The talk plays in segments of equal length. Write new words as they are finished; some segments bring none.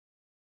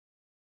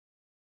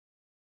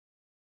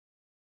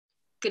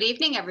Good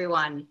evening,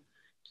 everyone.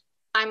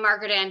 I'm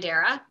Margaret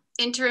Andera,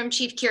 interim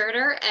chief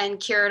curator and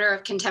curator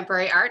of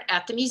contemporary art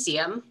at the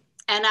museum.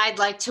 And I'd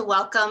like to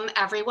welcome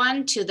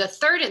everyone to the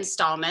third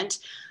installment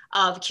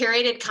of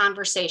Curated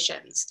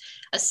Conversations,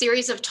 a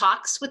series of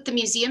talks with the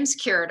museum's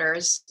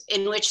curators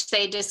in which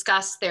they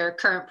discuss their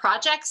current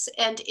projects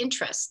and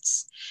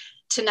interests.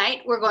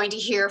 Tonight, we're going to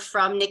hear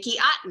from Nikki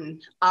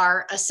Otten,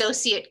 our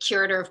associate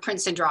curator of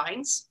prints and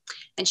drawings,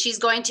 and she's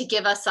going to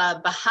give us a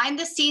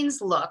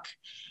behind-the-scenes look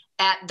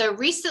at the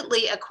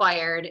recently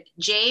acquired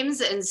James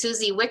and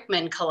Susee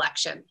Wiechmanns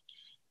collection,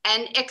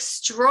 an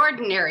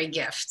extraordinary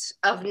gift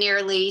of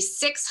nearly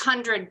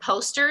 600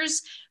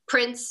 posters,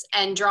 prints,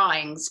 and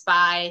drawings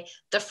by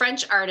the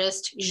French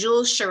artist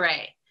Jules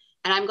Chéret.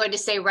 And I'm going to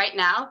say right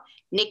now,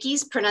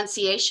 Nikki's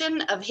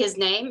pronunciation of his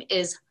name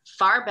is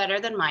far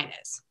better than mine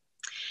is.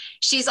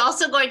 She's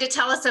also going to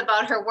tell us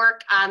about her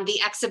work on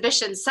the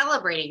exhibition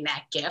celebrating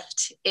that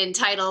gift,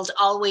 entitled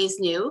Always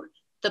New,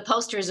 the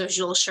Posters of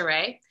Jules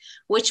Chéret,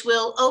 which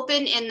will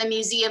open in the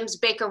museum's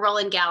Baker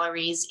Rowland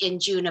galleries in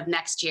June of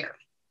next year.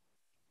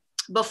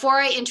 Before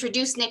I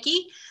introduce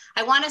Nikki,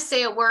 I want to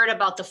say a word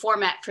about the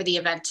format for the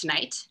event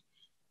tonight.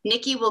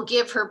 Nikki will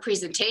give her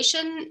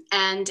presentation,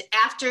 and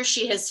after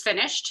she has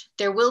finished,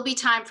 there will be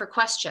time for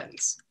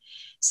questions.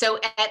 So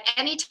at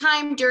any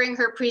time during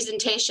her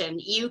presentation,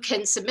 you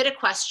can submit a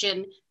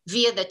question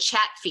via the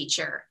chat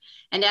feature.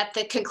 And at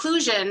the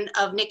conclusion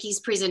of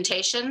Nikki's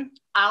presentation,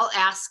 I'll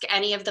ask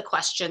any of the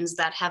questions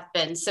that have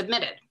been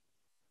submitted.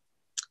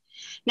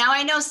 Now,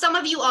 I know some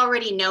of you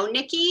already know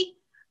Nikki,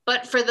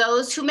 but for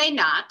those who may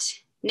not,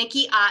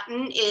 Nikki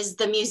Otten is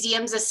the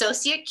museum's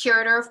associate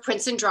curator of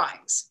prints and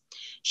drawings.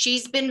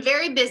 She's been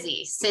very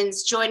busy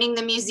since joining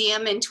the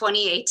museum in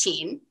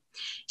 2018.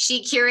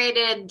 She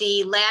curated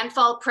the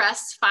Landfall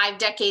Press 5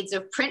 Decades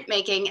of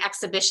Printmaking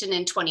exhibition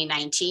in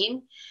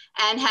 2019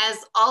 and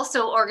has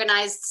also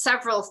organized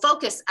several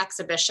focus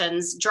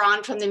exhibitions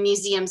drawn from the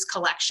museum's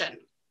collection.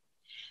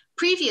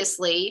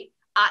 Previously,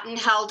 Otten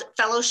held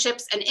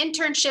fellowships and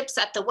internships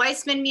at the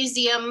Weissman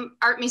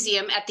Art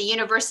Museum at the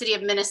University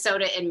of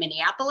Minnesota in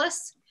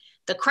Minneapolis,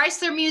 the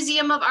Chrysler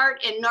Museum of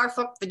Art in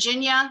Norfolk,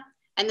 Virginia,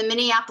 and the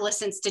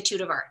Minneapolis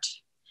Institute of Art.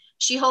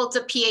 She holds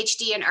a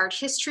PhD in art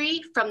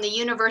history from the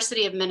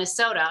University of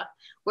Minnesota,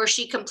 where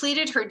she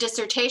completed her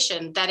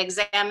dissertation that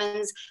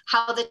examines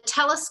how the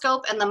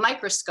telescope and the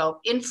microscope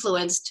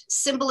influenced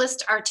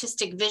symbolist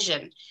artistic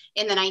vision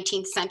in the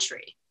 19th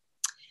century.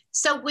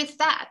 So with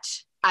that,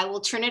 I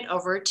will turn it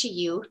over to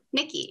you,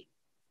 Nikki.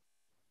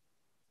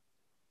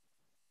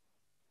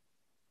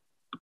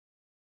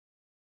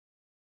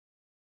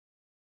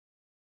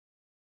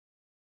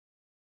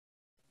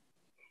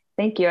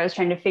 Thank you. I was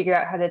trying to figure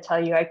out how to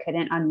tell you I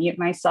couldn't unmute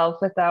myself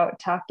without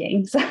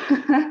talking. So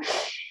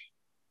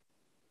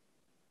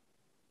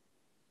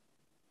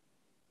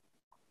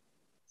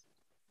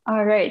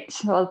all right.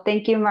 Well,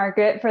 thank you,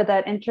 Margaret, for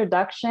that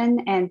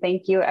introduction. And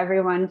thank you,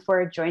 everyone,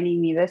 for joining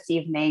me this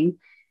evening.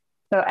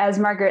 So as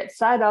Margaret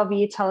said, I'll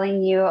be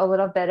telling you a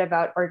little bit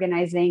about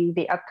organizing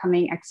the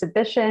upcoming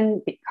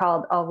exhibition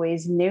called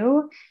Always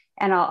New.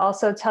 And I'll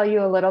also tell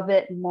you a little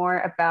bit more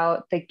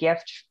about the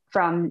gift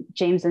from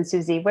James and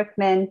Susee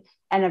Wiechmanns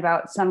and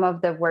about some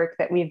of the work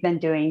that we've been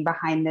doing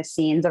behind the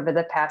scenes over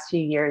the past few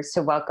years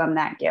to welcome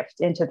that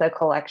gift into the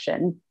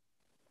collection.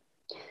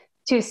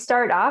 To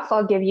start off,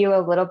 I'll give you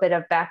a little bit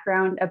of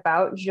background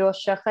about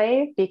Jules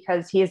Chéret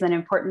because he's an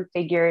important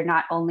figure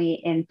not only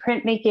in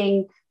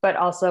printmaking, but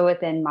also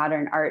within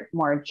modern art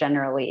more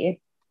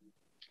generally.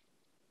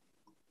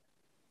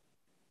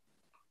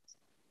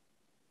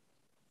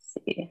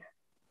 Let's see.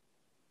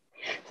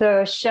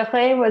 So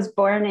Chéret was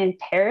born in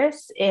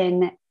Paris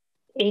in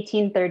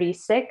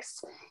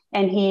 1836,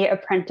 and he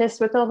apprenticed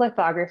with a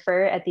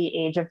lithographer at the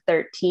age of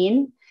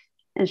 13.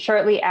 And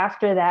shortly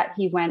after that,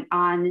 he went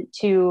on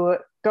to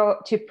go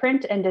to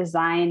print and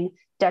design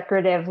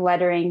decorative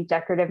lettering,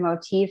 decorative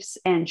motifs,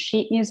 and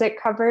sheet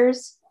music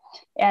covers.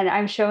 And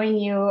I'm showing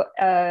you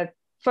a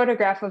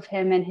photograph of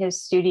him in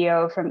his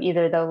studio from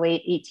either the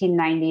late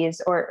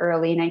 1890s or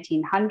early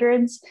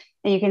 1900s.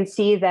 And you can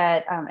see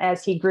that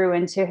as he grew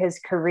into his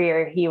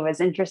career, he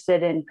was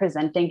interested in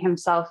presenting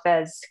himself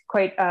as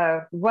quite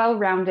a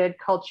well-rounded,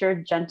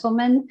 cultured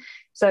gentleman.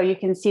 So you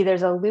can see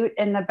there's a lute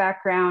in the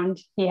background.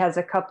 He has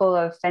a couple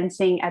of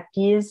fencing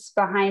épées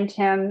behind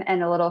him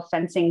and a little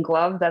fencing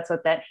glove. That's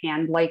what that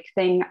hand-like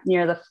thing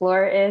near the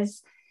floor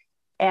is.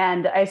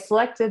 And I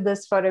selected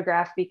this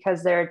photograph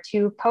because there are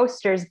 2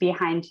 posters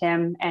behind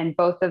him, and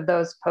both of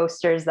those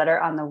posters that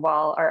are on the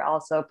wall are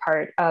also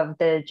part of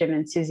the Jim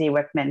and Susee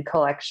Wiechmanns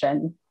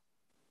collection.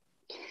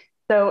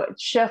 So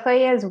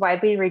Chéret is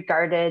widely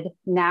regarded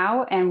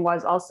now and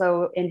was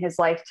also in his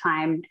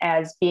lifetime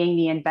as being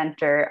the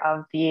inventor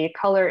of the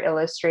color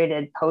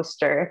illustrated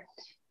poster.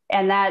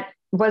 And that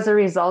was a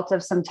result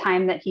of some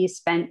time that he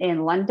spent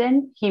in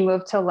London. He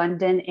moved to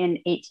London in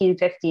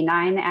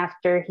 1859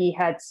 after he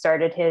had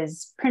started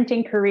his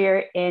printing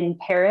career in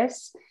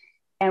Paris.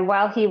 And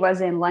while he was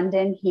in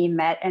London, he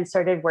met and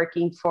started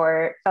working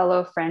for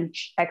fellow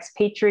French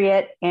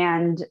expatriate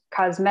and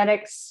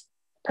cosmetics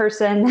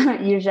person,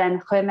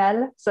 Eugène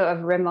Rimmel, so of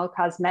Rimmel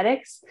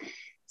Cosmetics.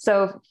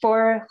 So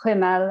for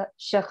Rimmel,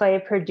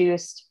 Chéret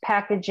produced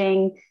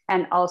packaging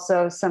and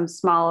also some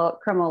small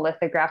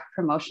chromolithograph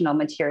promotional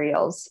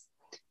materials.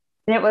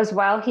 And it was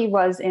while he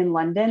was in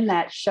London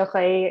that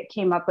Chéret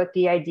came up with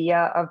the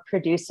idea of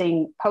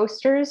producing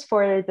posters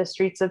for the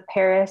streets of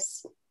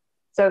Paris.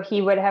 So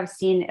he would have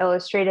seen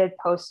illustrated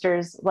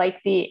posters like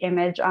the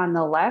image on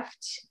the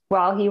left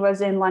while he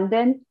was in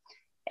London.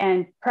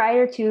 And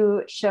prior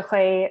to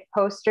Chéret,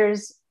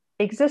 posters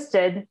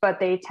existed, but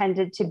they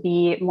tended to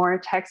be more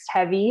text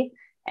heavy.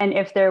 And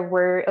if there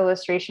were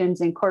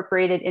illustrations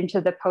incorporated into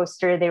the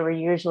poster, they were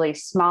usually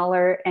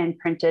smaller and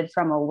printed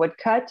from a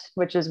woodcut,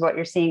 which is what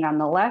you're seeing on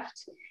the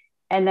left.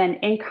 And then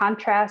in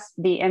contrast,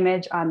 the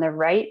image on the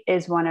right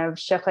is one of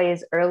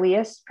Chéret's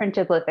earliest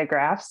printed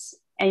lithographs.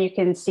 And you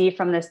can see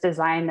from this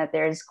design that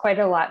there's quite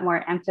a lot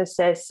more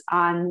emphasis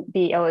on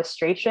the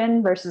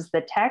illustration versus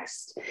the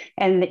text.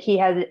 And that he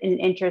has an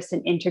interest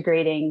in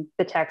integrating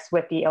the text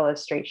with the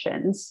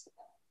illustrations.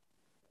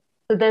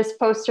 So this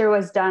poster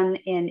was done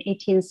in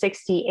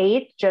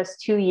 1868, just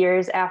 2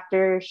 years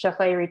after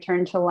Chéret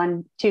returned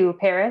to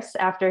Paris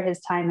after his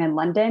time in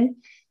London.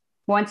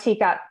 Once he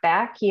got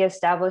back, he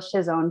established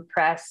his own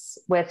press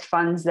with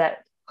funds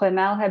that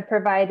Rimmel had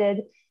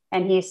provided,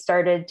 and he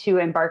started to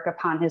embark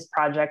upon his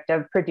project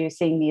of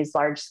producing these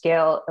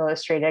large-scale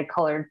illustrated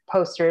colored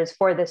posters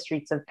for the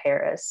streets of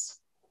Paris.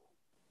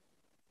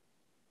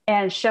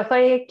 And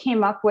Chéret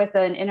came up with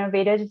an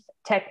innovative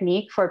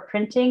technique for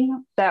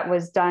printing that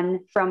was done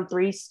from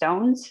 3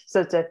 stones.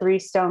 So it's a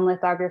 3-stone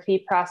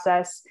lithography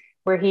process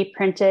where he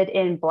printed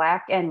in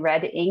black and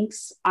red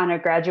inks on a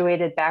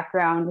graduated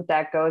background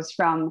that goes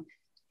from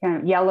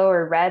yellow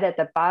or red at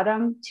the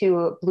bottom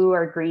to blue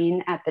or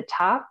green at the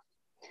top.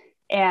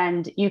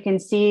 And you can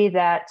see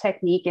that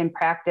technique in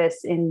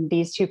practice in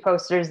these 2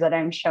 posters that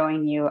I'm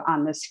showing you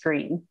on the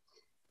screen.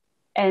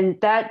 And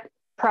that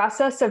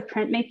process of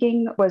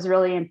printmaking was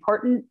really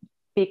important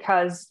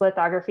because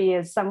lithography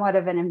is somewhat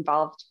of an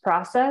involved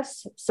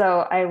process. So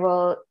I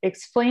will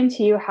explain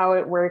to you how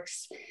it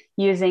works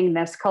using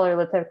this color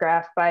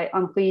lithograph by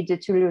Henri de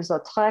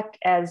Toulouse-Lautrec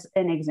as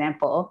an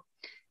example.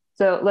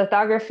 So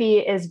lithography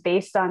is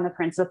based on the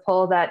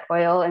principle that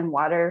oil and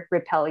water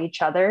repel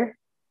each other.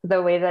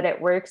 The way that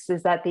it works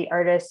is that the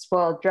artist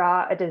will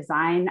draw a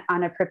design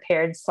on a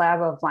prepared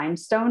slab of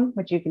limestone,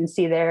 which you can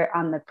see there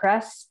on the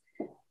press.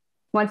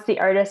 Once the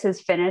artist is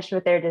finished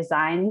with their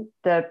design,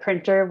 the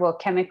printer will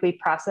chemically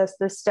process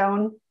the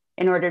stone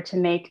in order to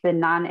make the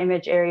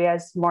non-image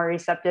areas more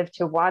receptive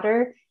to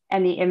water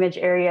and the image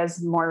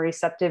areas more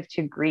receptive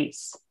to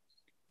grease.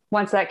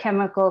 Once that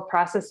chemical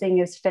processing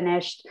is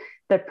finished,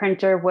 the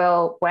printer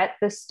will wet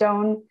the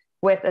stone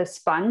with a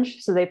sponge.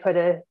 So they put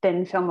a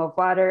thin film of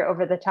water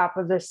over the top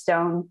of the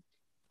stone,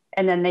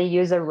 and then they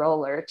use a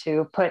roller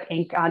to put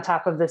ink on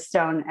top of the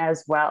stone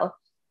as well.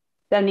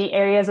 Then the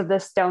areas of the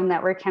stone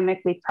that were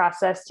chemically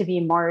processed to be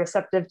more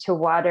receptive to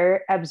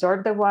water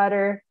absorb the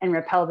water and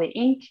repel the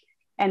ink,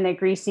 and the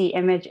greasy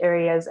image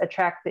areas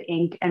attract the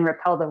ink and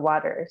repel the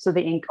water. So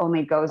the ink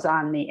only goes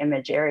on the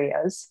image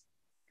areas.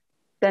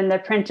 Then the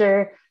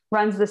printer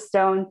runs the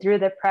stone through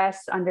the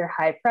press under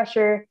high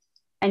pressure,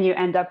 and you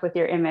end up with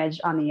your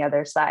image on the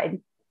other side.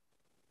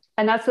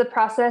 And that's the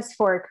process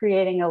for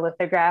creating a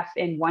lithograph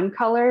in one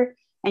color.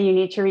 And you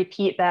need to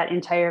repeat that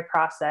entire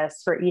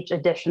process for each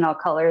additional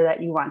color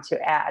that you want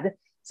to add.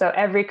 So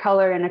every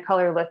color in a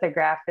color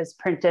lithograph is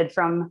printed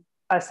from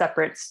a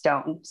separate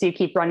stone. So you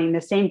keep running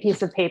the same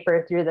piece of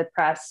paper through the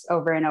press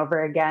over and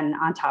over again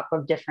on top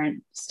of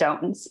different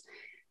stones.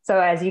 So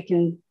as you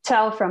can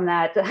tell from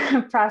that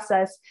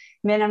process,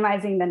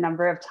 minimizing the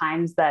number of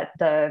times that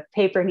the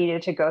paper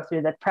needed to go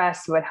through the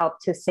press would help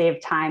to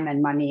save time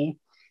and money.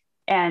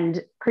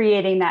 And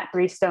creating that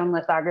 3-stone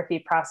lithography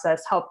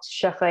process helped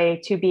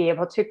Chéret to be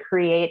able to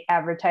create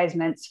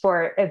advertisements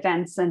for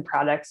events and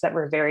products that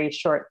were very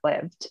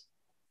short-lived.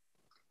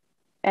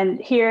 And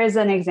here is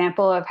an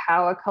example of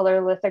how a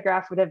color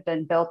lithograph would have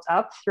been built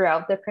up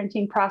throughout the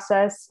printing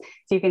process.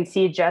 So you can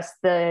see just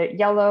the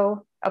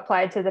yellow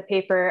applied to the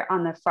paper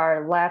on the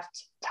far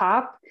left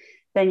top.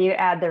 Then you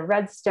add the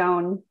red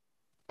stone,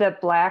 the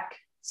black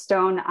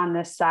stone on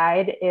the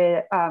side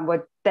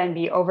would then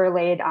be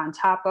overlaid on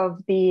top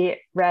of the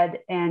red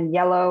and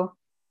yellow,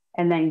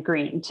 and then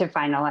green to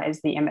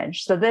finalize the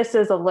image. So this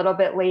is a little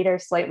bit later,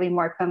 slightly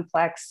more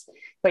complex,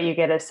 but you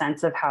get a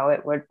sense of how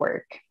it would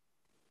work.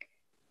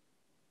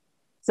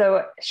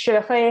 So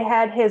Chéret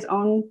had his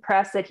own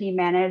press that he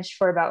managed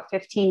for about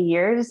 15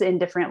 years in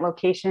different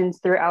locations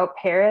throughout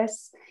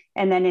Paris.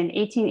 And then in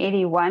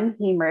 1881,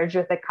 he merged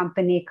with a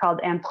company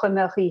called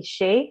Imprimerie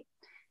Chéret.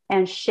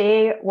 And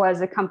Chéret was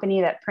a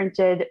company that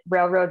printed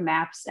railroad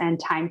maps and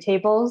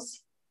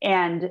timetables.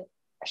 And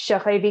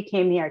Chéret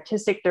became the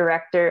artistic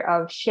director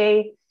of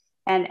Chéret.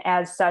 And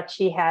as such,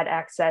 he had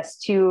access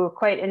to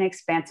quite an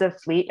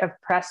expansive fleet of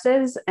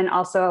presses and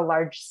also a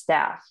large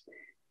staff.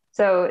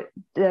 So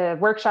the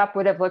workshop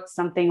would have looked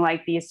something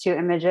like these 2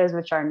 images,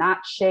 which are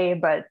not Chéret,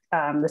 but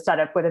the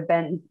setup would have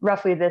been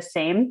roughly the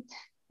same.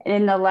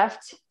 In the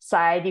left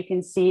side, you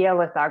can see a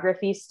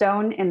lithography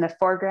stone in the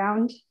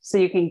foreground. So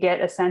you can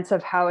get a sense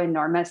of how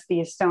enormous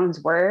these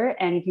stones were,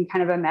 and you can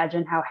kind of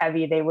imagine how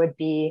heavy they would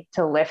be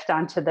to lift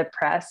onto the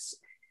press.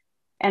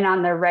 And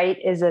on the right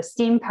is a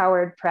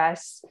steam-powered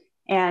press,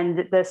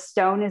 and the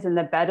stone is in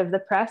the bed of the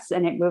press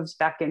and it moves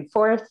back and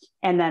forth.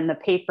 And then the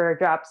paper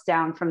drops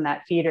down from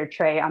that feeder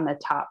tray on the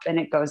top and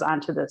it goes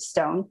onto the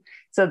stone.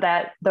 So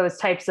that those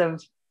types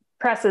of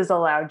presses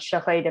allowed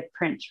Chéret to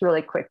print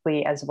really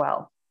quickly as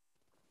well.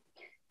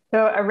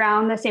 So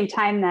around the same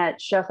time that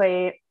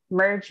Chéret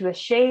merged with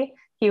Shea,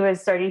 he was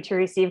starting to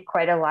receive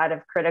quite a lot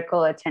of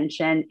critical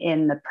attention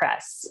in the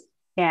press.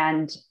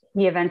 And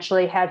he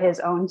eventually had his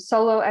own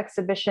solo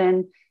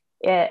exhibition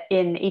in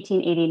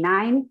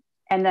 1889.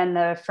 And then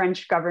the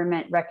French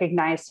government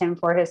recognized him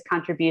for his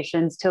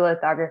contributions to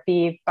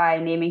lithography by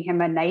naming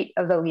him a Knight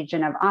of the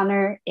Legion of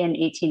Honor in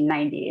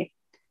 1890.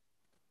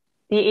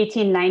 The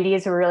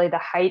 1890s were really the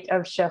height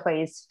of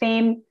Chéret's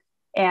fame.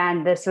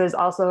 And this was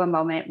also a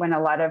moment when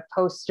a lot of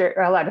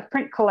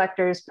print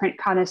collectors, print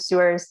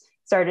connoisseurs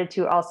started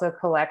to also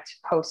collect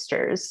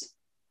posters.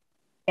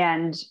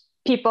 And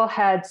people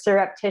had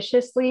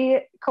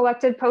surreptitiously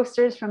collected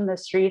posters from the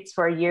streets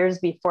for years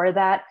before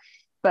that,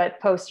 but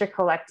poster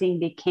collecting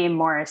became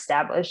more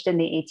established in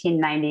the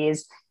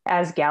 1890s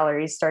as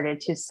galleries started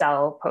to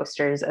sell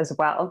posters as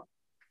well.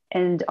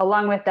 And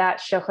along with that,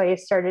 Chéret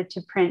started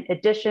to print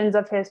editions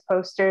of his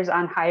posters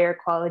on higher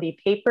quality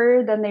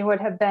paper than they would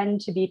have been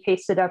to be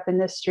pasted up in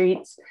the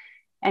streets.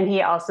 And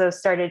he also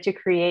started to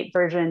create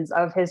versions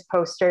of his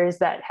posters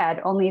that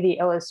had only the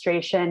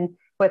illustration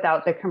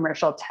without the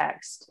commercial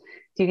text.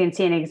 So you can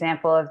see an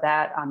example of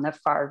that on the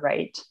far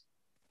right.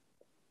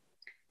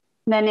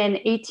 Then in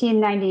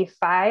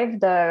 1895,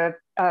 the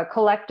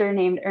collector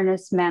named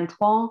Ernest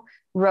Mantron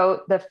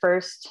wrote the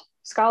first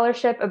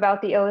scholarship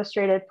about the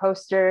illustrated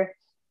poster,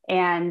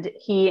 and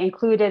he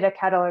included a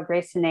catalogue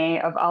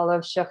raisonné of all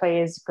of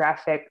Chéret's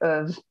graphic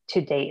oeuvre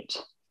to date.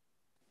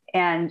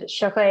 And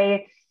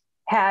Chéret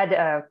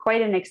had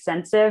quite an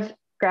extensive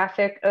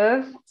graphic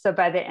oeuvre. So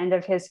by the end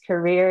of his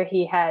career,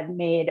 he had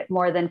made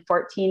more than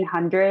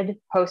 1,400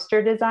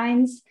 poster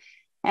designs.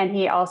 And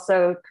he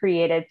also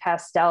created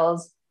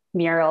pastels,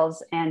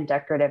 murals, and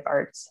decorative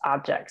arts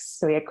objects.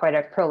 So he had quite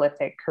a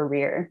prolific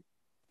career.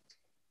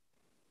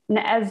 And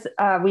as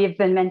we have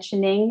been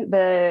mentioning,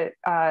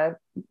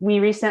 we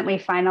recently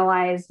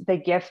finalized the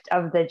gift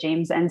of the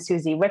James and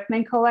Susee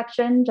Wiechmanns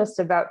collection just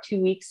about 2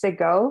 weeks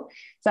ago.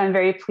 So I'm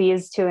very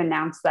pleased to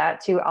announce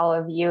that to all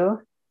of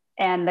you.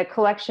 And the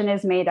collection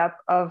is made up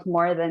of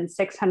more than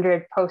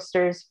 600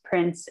 posters,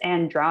 prints,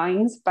 and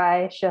drawings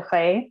by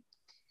Chéret.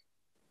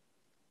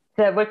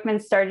 The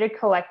Wiechmanns started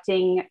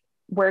collecting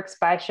works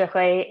by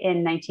Chéret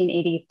in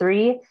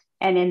 1983.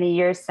 And in the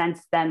years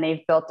since then,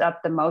 they've built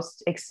up the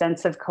most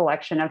extensive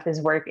collection of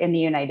his work in the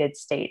United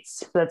States.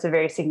 So that's a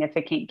very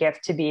significant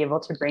gift to be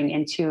able to bring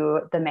into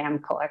the MAM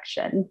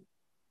collection.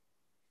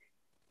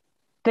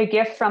 The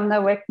gift from the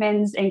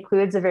Wiechmanns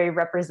includes a very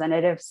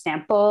representative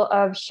sample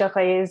of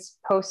Chéret's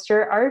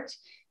poster art.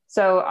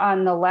 So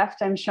on the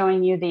left, I'm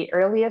showing you the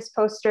earliest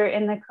poster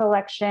in the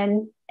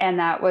collection, and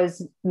that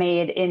was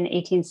made in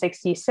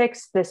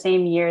 1866, the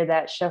same year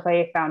that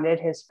Chéret founded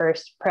his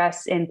first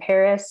press in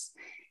Paris.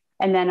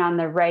 And then on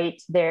the right,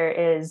 there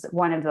is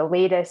one of the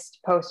latest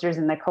posters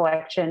in the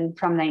collection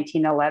from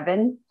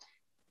 1911.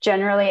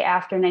 Generally,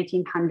 after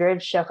 1900,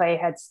 Chéret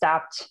had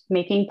stopped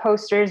making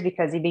posters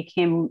because he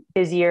became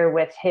busier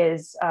with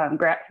his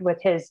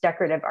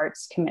decorative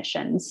arts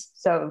commissions.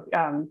 So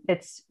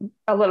it's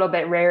a little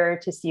bit rarer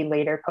to see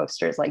later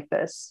posters like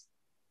this.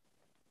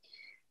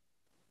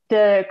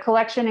 The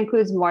collection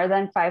includes more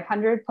than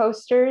 500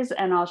 posters,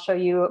 and I'll show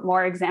you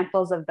more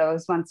examples of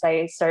those once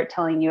I start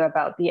telling you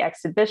about the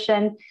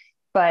exhibition.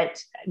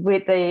 But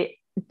with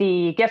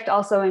the gift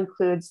also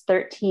includes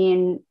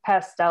 13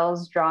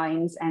 pastels,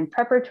 drawings, and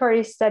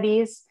preparatory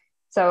studies.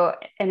 So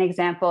an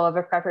example of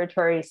a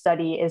preparatory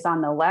study is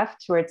on the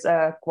left, where it's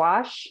a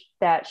gouache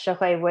that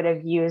Chéret would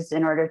have used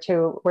in order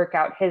to work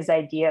out his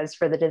ideas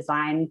for the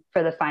design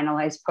for the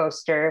finalized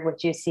poster,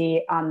 which you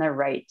see on the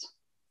right.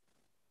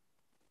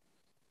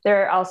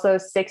 There are also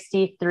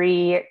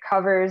 63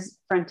 covers,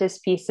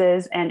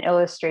 frontispieces, and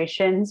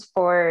illustrations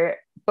for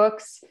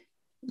books,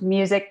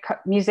 music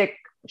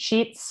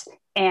sheets,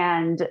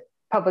 and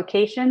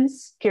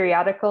publications,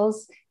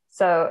 periodicals,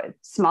 so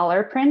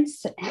smaller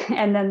prints.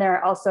 And then there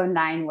are also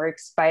 9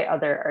 works by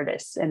other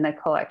artists in the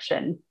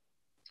collection.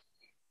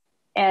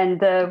 And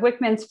the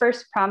Wiechmanns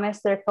first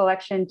promised their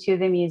collection to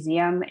the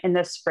museum in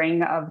the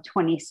spring of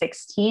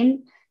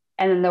 2016.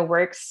 And then the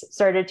works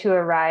started to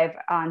arrive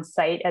on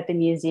site at the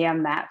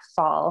museum that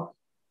fall.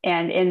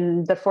 And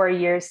in the 4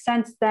 years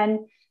since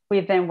then,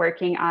 we've been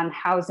working on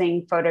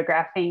housing,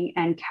 photographing,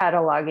 and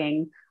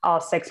cataloging all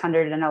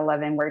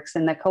 611 works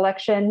in the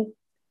collection.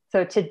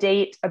 So to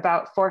date,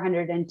 about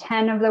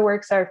 410 of the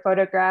works are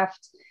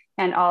photographed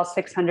and all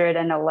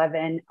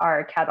 611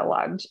 are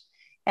cataloged.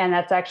 And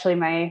that's actually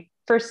my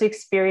first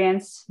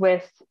experience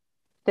with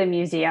the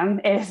museum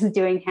is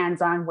doing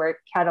hands-on work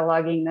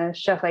cataloging the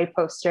Chéret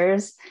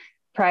posters.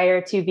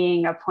 Prior to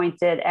being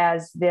appointed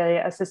as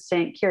the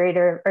assistant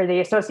curator or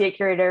the associate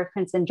curator of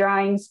prints and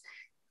drawings,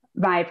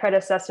 my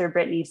predecessor,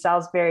 Brittany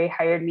Salisbury,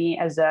 hired me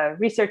as a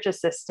research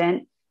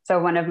assistant. So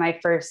one of my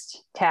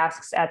first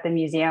tasks at the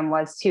museum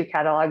was to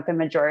catalog the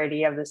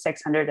majority of the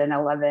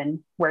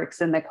 611 works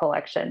in the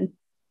collection.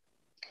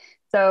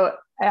 So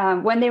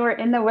when they were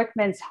in the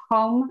Wiechmanns'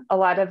 home, a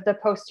lot of the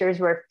posters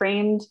were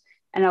framed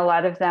and a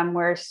lot of them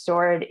were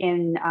stored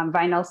in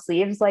vinyl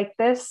sleeves like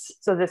this.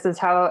 So this is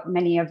how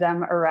many of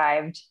them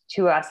arrived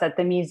to us at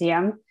the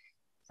museum.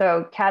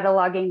 So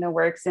cataloging the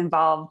works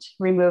involved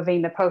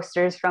removing the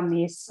posters from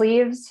these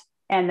sleeves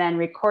and then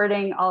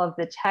recording all of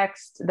the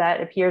text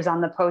that appears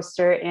on the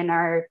poster in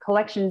our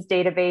collections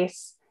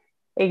database,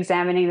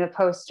 examining the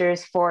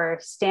posters for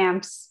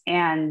stamps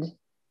and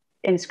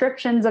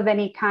inscriptions of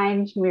any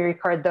kind. We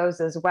record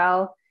those as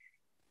well.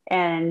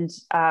 And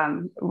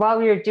while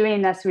we were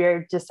doing this, we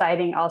were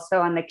deciding also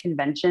on the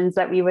conventions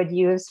that we would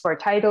use for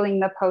titling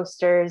the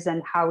posters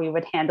and how we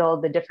would handle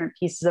the different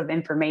pieces of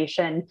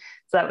information.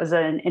 So that was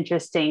an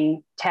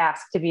interesting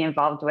task to be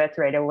involved with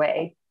right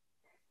away.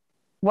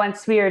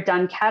 Once we were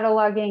done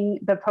cataloging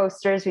the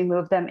posters, we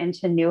moved them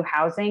into new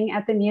housing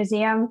at the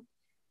museum.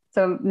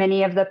 So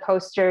many of the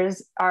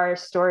posters are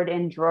stored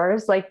in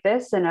drawers like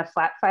this in a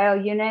flat file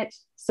unit.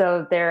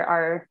 So there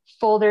are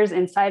folders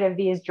inside of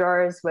these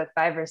drawers with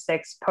 5 or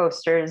 6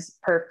 posters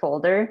per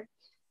folder.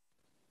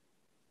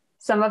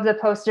 Some of the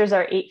posters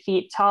are 8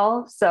 feet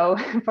tall. So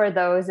for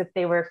those, if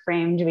they were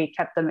framed, we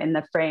kept them in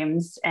the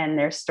frames and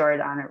they're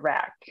stored on a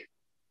rack.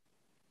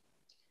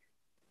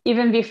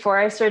 Even before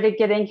I started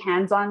getting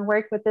hands-on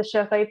work with the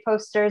Chéret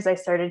posters, I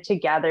started to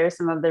gather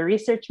some of the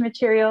research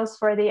materials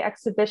for the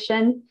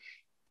exhibition.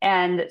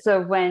 And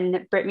so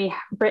when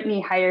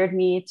Brittany hired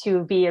me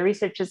to be a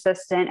research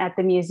assistant at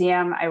the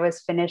museum, I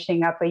was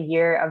finishing up a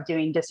year of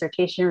doing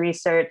dissertation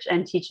research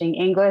and teaching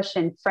English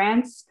in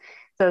France.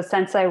 So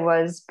since I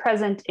was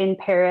present in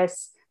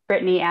Paris,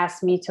 Brittany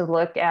asked me to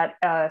look at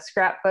a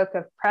scrapbook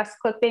of press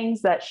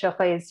clippings that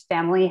Chéret's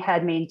family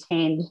had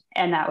maintained,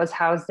 and that was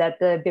housed at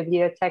the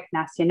Bibliothèque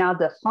Nationale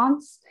de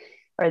France,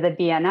 or the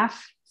BNF.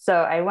 So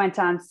I went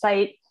on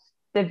site.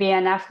 The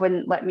BNF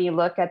wouldn't let me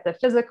look at the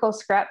physical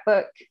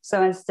scrapbook.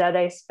 So instead,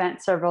 I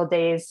spent several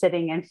days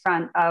sitting in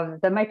front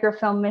of the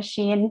microfilm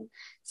machine.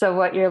 So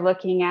what you're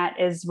looking at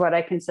is what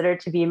I consider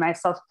to be my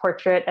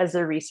self-portrait as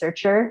a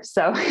researcher.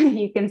 So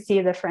you can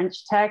see the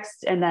French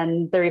text and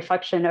then the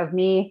reflection of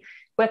me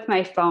with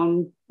my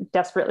phone,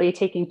 desperately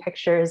taking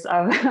pictures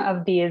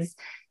of these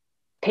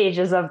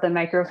pages of the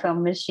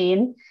microfilm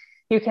machine.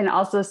 You can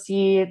also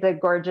see the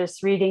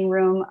gorgeous reading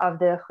room of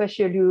the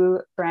Richelieu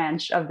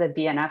branch of the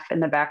BNF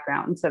in the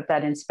background. So if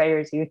that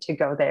inspires you to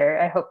go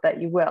there, I hope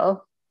that you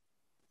will.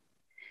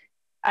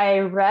 I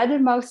read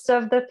most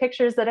of the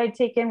pictures that I'd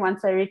taken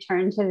once I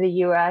returned to the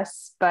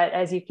US, but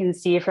as you can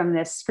see from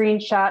this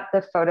screenshot,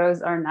 the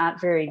photos are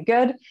not very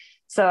good.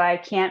 So I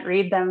can't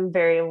read them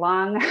very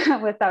long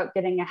without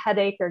getting a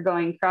headache or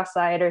going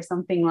cross-eyed or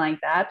something like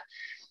that.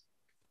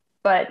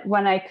 But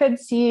when I could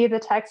see the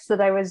text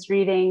that I was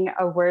reading,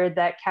 a word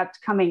that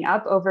kept coming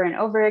up over and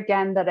over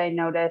again that I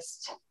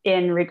noticed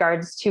in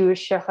regards to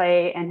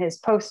Chéret and his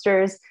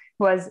posters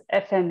was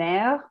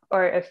éphémère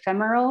or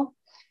ephemeral.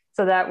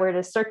 So that word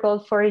is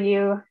circled for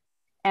you.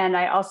 And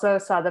I also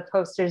saw the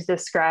posters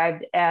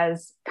described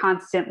as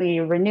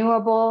constantly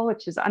renewable,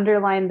 which is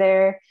underlined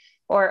there,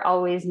 or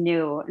always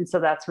new. And so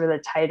that's where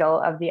the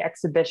title of the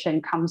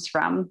exhibition comes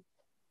from.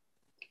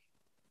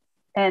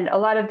 And a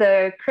lot of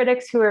the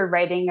critics who were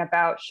writing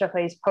about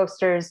Chéret's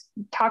posters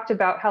talked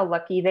about how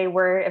lucky they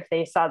were if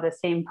they saw the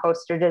same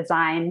poster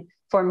design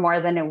for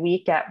more than a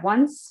week at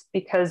once,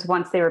 because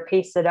once they were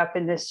pasted up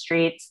in the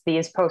streets,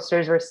 these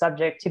posters were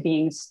subject to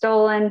being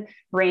stolen,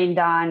 rained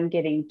on,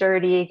 getting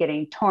dirty,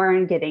 getting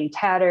torn, getting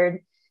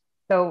tattered.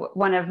 So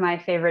one of my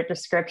favorite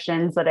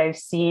descriptions that I've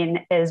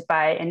seen is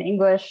by an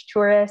English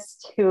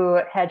tourist who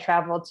had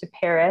traveled to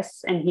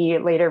Paris, and he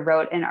later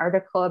wrote an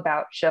article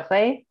about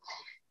Chéret.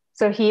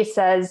 So he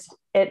says,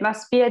 "It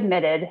must be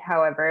admitted,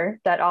 however,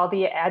 that all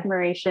the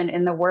admiration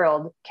in the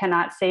world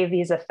cannot save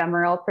these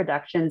ephemeral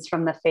productions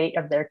from the fate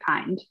of their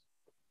kind.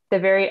 The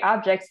very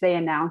objects they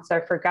announce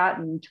are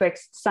forgotten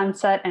twixt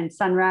sunset and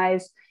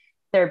sunrise.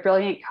 Their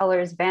brilliant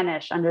colors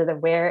vanish under the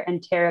wear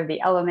and tear of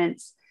the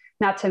elements,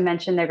 not to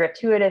mention the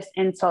gratuitous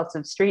insults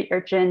of street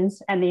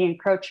urchins and the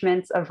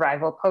encroachments of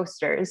rival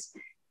posters,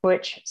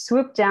 which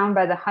swoop down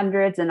by the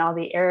hundreds in all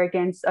the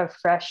arrogance of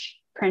fresh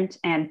print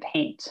and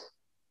paint."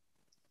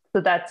 So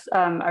that's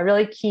a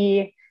really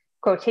key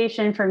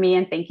quotation for me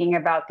in thinking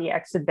about the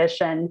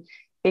exhibition,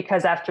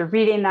 because after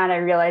reading that, I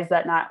realized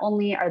that not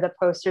only are the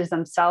posters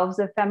themselves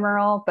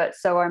ephemeral, but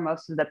so are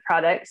most of the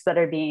products that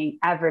are being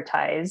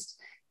advertised.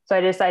 So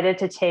I decided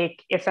to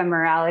take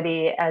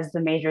ephemerality as the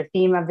major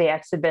theme of the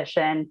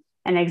exhibition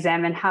and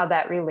examine how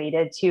that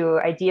related to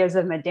ideas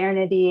of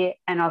modernity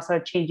and also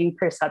changing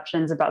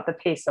perceptions about the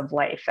pace of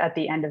life at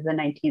the end of the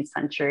 19th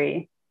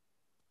century.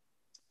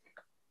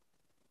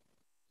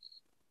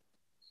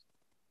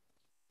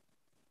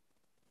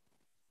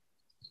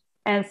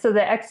 And so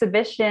the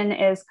exhibition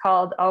is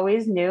called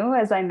Always New,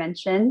 as I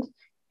mentioned,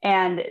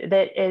 and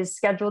that is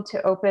scheduled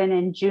to open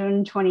in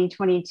June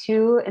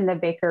 2022 in the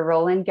Baker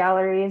Rowland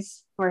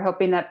Galleries. We're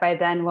hoping that by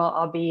then we'll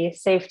all be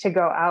safe to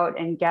go out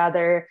and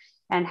gather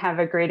and have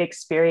a great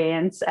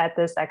experience at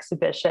this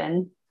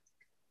exhibition.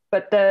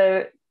 But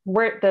the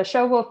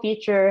show will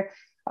feature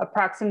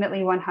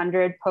approximately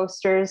 100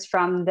 posters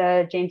from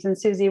the James and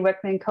Susee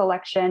Wiechmanns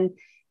collection,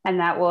 and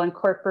that will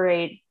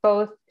incorporate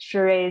both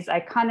Chéret's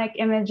iconic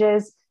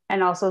images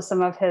and also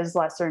some of his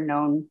lesser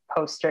known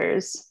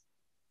posters.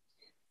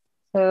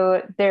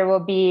 So there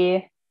will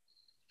be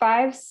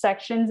 5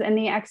 sections in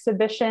the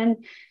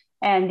exhibition,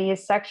 and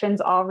these sections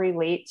all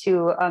relate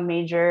to a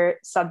major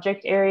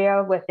subject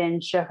area within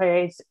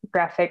Chéret's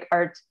graphic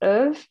art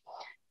oeuvre.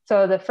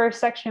 So the first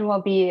section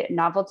will be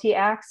novelty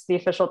acts. The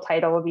official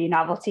title will be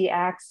novelty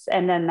acts,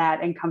 and then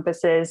that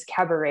encompasses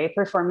cabaret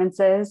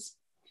performances.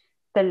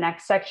 The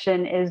next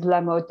section is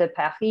La Mode de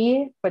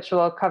Paris, which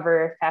will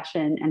cover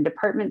fashion and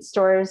department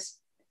stores.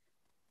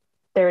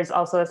 There's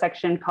also a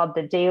section called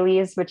The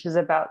Dailies, which is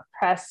about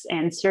press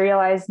and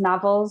serialized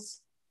novels.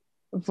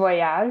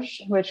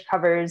 Voyage, which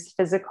covers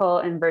physical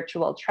and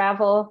virtual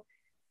travel.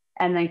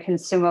 And then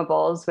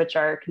consumables, which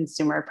are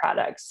consumer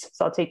products.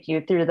 So I'll take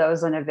you through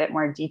those in a bit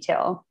more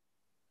detail.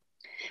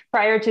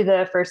 Prior to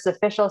the first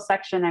official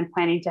section, I'm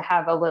planning to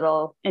have a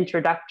little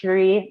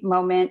introductory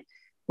moment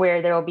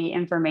where there will be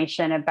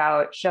information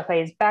about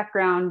Chéret's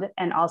background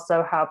and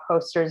also how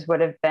posters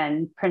would have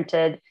been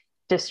printed,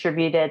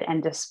 distributed,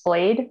 and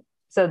displayed.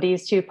 So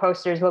these 2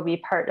 posters will be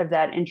part of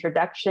that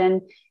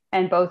introduction.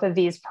 And both of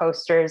these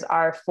posters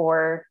are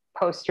for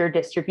poster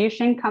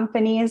distribution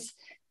companies.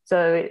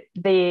 So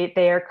they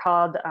are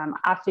called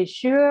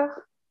afficheurs.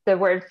 The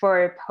word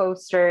for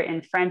poster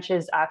in French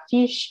is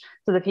affiche.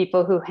 So the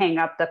people who hang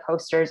up the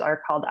posters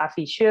are called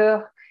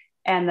afficheurs.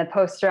 And the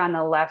poster on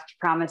the left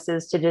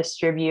promises to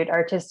distribute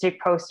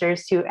artistic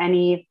posters to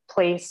any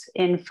place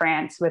in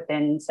France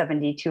within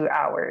 72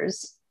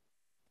 hours.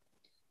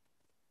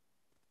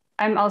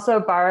 I'm also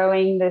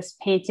borrowing this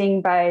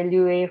painting by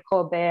Louis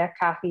Robert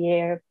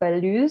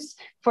Carrier-Belleuse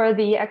for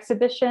the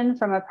exhibition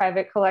from a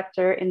private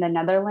collector in the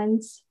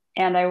Netherlands.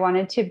 And I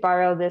wanted to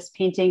borrow this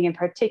painting in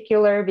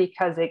particular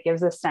because it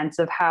gives a sense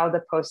of how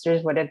the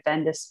posters would have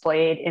been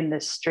displayed in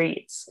the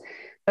streets.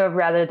 So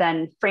rather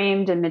than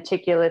framed and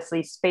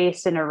meticulously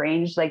spaced and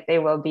arranged like they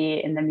will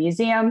be in the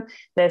museum,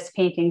 this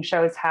painting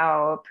shows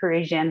how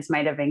Parisians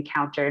might have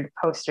encountered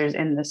posters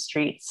in the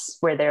streets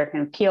where they're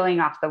kind of peeling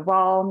off the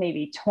wall,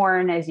 maybe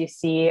torn, as you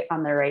see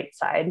on the right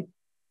side.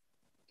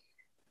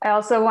 I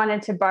also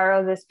wanted to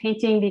borrow this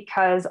painting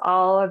because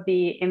all of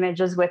the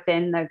images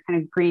within the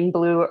kind of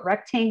green-blue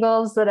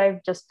rectangles that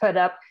I've just put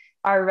up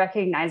are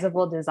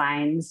recognizable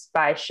designs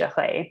by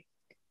Chéret.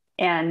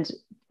 And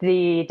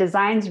the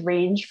designs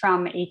range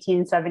from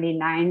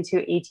 1879 to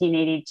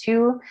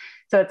 1882.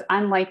 So it's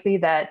unlikely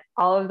that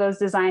all of those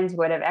designs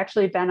would have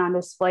actually been on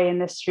display in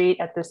the street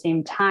at the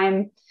same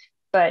time.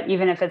 But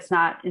even if it's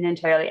not an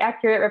entirely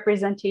accurate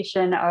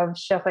representation of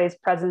Chéret's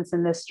presence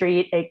in the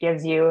street, it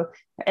gives you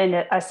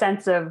a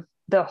sense of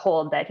the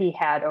hold that he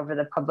had over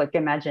the public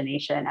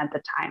imagination at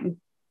the time.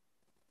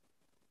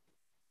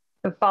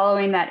 So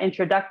following that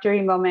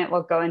introductory moment,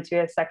 we'll go into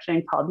a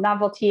section called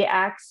Novelty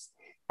Acts,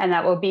 and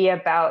that will be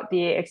about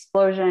the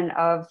explosion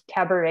of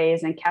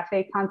cabarets and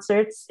cafe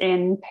concerts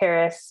in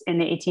Paris in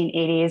the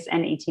 1880s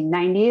and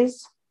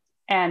 1890s.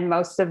 And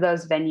most of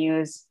those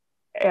venues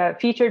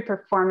featured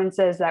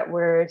performances that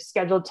were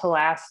scheduled to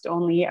last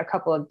only a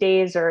couple of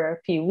days or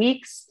a few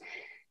weeks.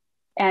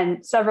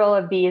 And several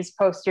of these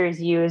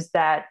posters use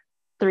that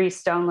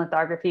 3-stone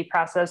lithography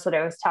process that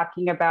I was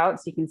talking about.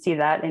 So you can see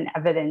that in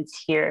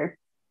evidence here.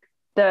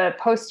 The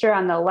poster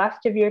on the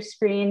left of your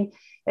screen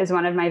is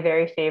one of my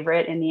very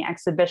favorite in the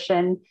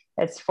exhibition.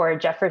 It's for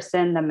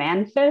Jefferson the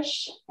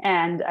Manfish.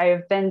 And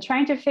I've been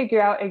trying to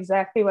figure out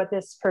exactly what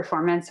this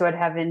performance would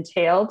have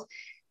entailed.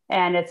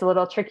 And it's a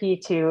little tricky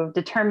to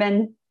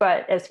determine,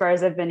 but as far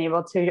as I've been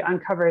able to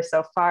uncover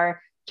so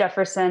far,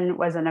 Jefferson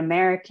was an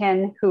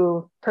American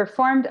who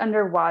performed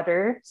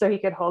underwater so he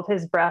could hold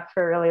his breath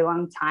for a really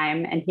long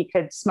time, and he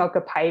could smoke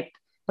a pipe,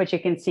 which you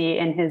can see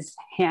in his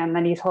hand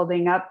that he's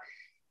holding up.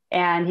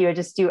 And he would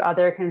just do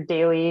other kind of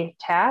daily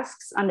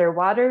tasks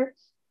underwater.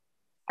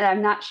 And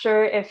I'm not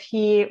sure if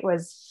he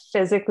was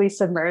physically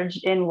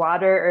submerged in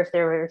water or if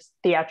there were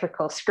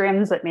theatrical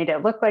scrims that made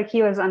it look like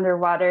he was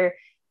underwater.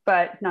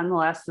 But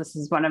nonetheless, this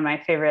is one of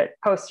my favorite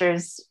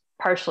posters,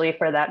 partially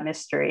for that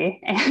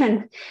mystery.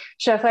 And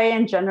Chéret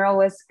in general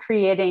was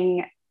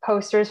creating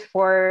posters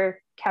for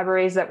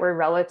cabarets that were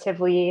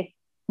relatively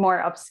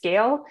more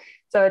upscale.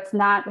 So it's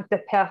not like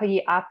the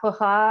Paris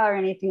Opera or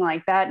anything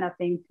like that,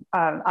 nothing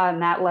on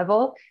that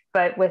level,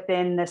 but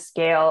within the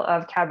scale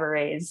of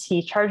cabarets.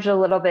 He charged a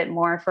little bit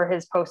more for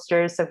his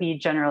posters, so he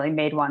generally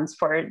made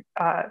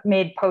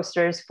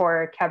posters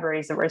for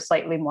cabarets that were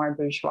slightly more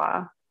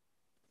bourgeois.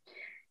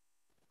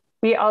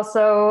 We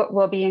also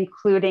will be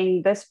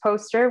including this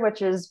poster,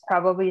 which is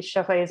probably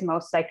Chéret's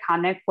most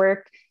iconic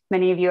work.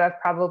 Many of you have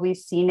probably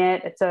seen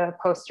it. It's a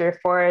poster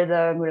for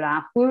the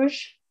Moulin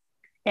Rouge.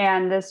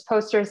 And this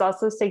poster is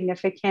also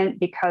significant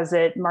because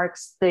it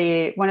marks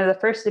one of the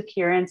first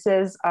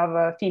appearances of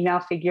a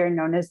female figure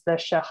known as the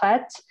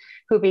Chéret,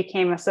 who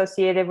became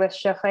associated with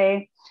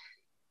Chéret.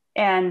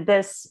 And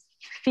this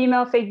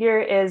female figure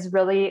is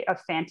really a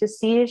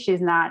fantasy. She's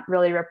not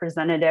really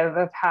representative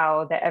of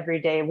how the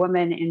everyday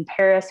woman in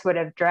Paris would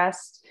have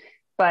dressed,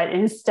 but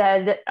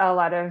instead, a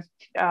lot of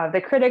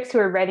the critics who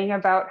were writing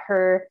about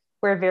her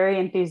were very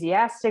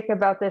enthusiastic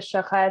about the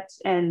Chéret,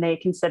 and they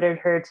considered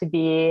her to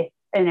be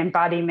an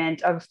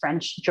embodiment of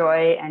French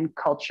joy and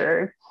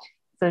culture.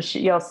 So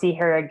you'll see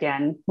her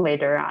again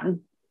later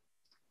on.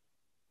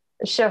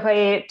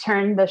 Chéret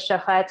turned the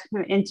Chéret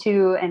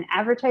into an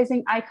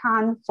advertising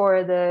icon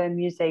for the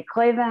Musée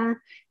Grévin,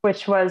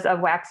 which was a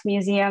wax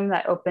museum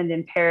that opened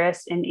in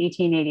Paris in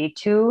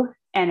 1882,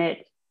 and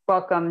it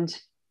welcomed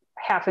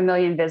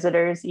 500,000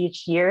 visitors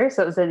each year.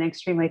 So it was an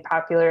extremely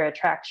popular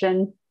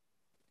attraction.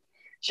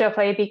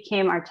 Chéret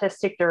became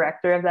artistic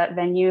director of that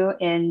venue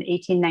in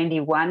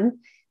 1891.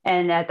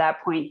 And at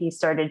that point, he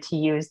started to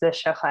use the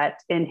Chéret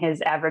in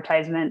his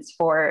advertisements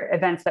for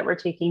events that were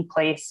taking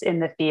place in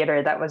the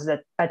theater that was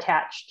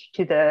attached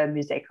to the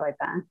Musée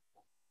Grévin.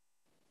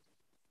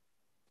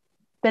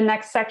 The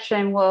next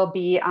section will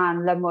be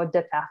on Le Mode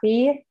de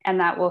Paris, and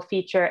that will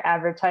feature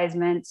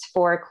advertisements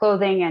for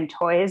clothing and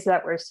toys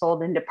that were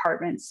sold in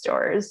department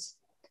stores.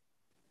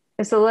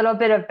 There's a little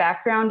bit of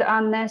background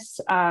on this.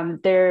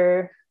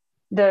 The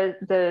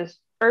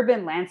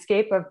urban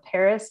landscape of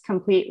Paris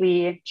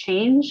completely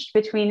changed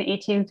between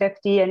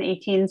 1850 and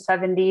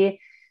 1870.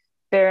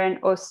 Baron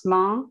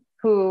Haussmann,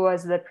 who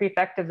was the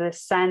prefect of the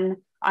Seine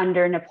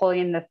under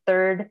Napoleon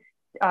III,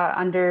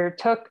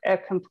 undertook a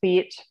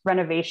complete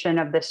renovation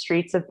of the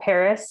streets of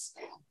Paris.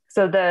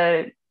 So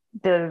the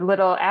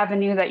little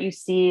avenue that you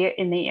see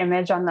in the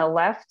image on the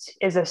left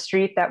is a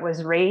street that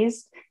was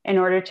raised in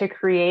order to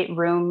create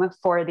room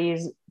for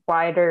these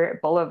wider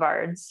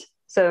boulevards.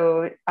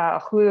 So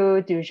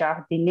Rue du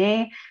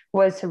Jardinet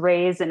was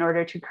raised in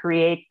order to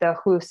create the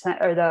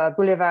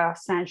Boulevard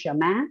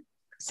Saint-Germain.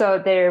 So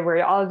there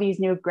were all of these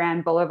new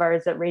grand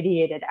boulevards that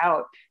radiated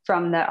out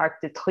from the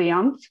Arc de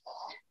Triomphe.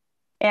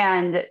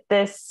 And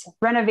this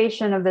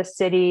renovation of the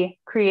city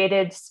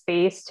created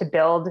space to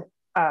build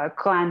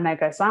grand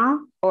magasins,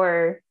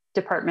 or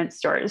department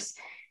stores.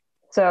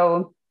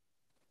 So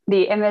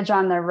the image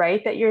on the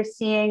right that you're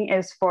seeing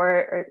is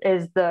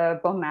the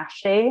Bon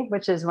Marché,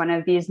 which is one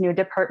of these new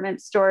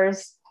department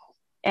stores.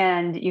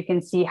 And you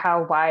can see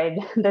how wide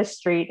the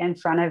street in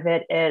front of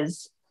it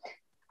is.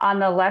 On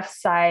the left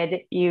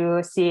side,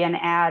 you see an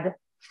ad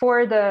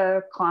for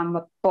the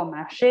Bon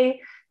Marché.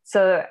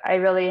 So I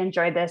really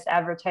enjoyed this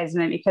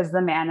advertisement because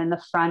the man in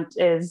the front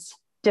is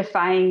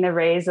defying the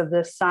rays of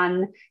the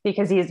sun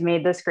because he's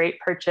made this great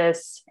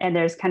purchase. And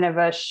there's kind of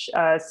a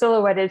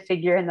silhouetted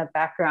figure in the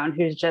background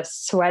who's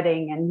just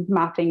sweating and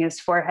mopping his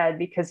forehead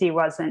because he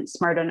wasn't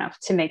smart enough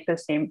to make the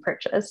same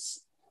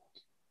purchase.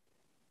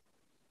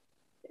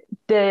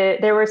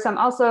 There were some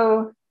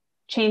also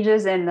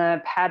changes in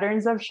the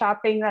patterns of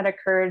shopping that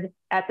occurred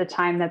at the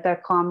time that the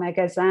Grand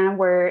Magasins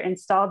were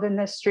installed in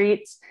the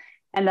streets.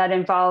 And that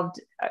involved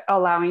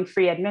allowing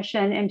free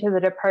admission into the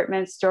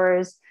department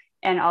stores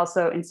and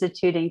also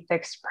instituting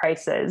fixed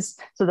prices.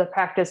 So the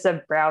practice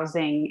of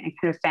browsing and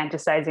kind of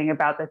fantasizing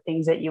about the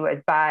things that you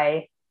would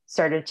buy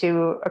started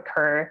to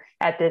occur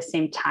at the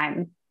same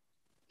time.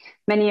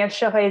 Many of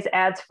Chéret's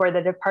ads for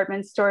the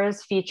department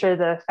stores feature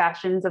the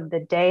fashions of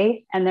the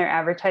day, and they're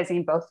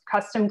advertising both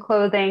custom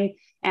clothing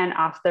and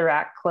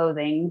off-the-rack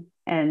clothing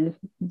and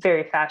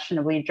very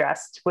fashionably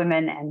dressed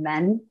women and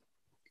men.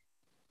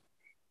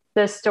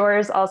 The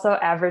stores also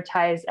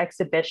advertise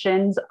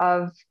exhibitions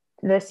of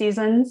the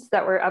seasons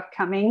that were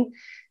upcoming.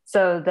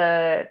 So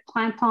the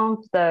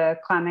Printemps, the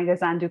Grand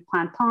Magasin du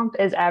Printemps,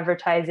 is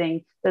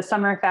advertising the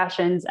summer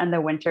fashions and the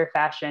winter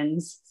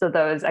fashions. So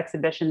those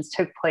exhibitions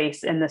took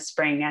place in the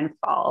spring and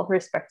fall,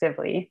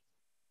 respectively.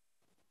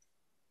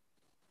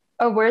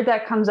 A word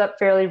that comes up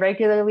fairly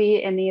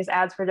regularly in these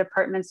ads for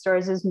department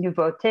stores is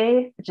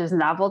nouveauté, which is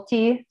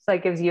novelty. So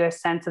that gives you a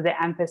sense of the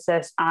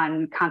emphasis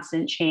on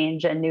constant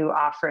change and new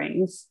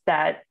offerings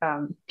that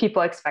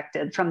people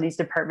expected from these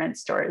department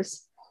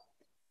stores.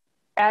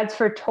 Ads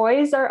for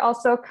toys are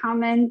also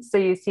common. So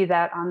you see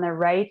that on the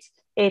right.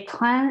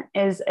 Étreinte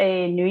is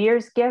a New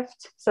Year's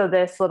gift. So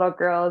this little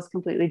girl is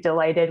completely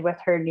delighted with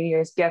her New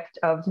Year's gift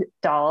of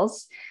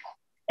dolls.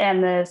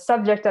 And the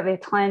subject of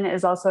Étreinte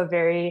is also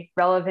very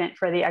relevant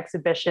for the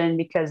exhibition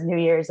because New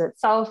Year's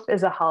itself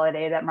is a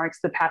holiday that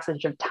marks the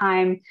passage of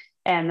time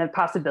and the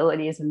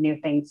possibilities of new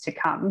things to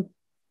come.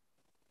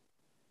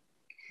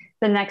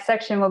 The next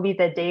section will be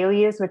the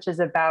dailies, which is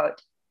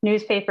about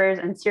newspapers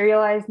and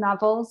serialized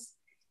novels.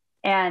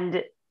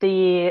 And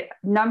the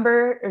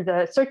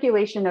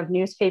circulation of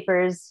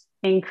newspapers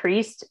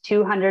increased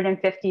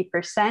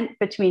 250%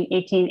 between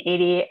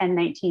 1880 and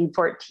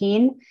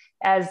 1914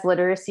 as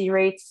literacy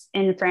rates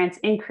in France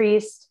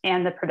increased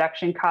and the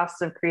production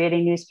costs of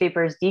creating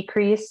newspapers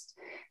decreased.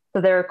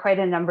 So there are quite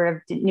a number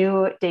of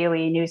new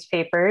daily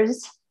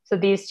newspapers. So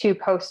these two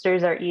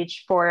posters are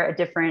each for a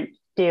different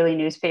daily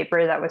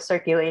newspaper that was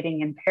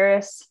circulating in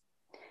Paris.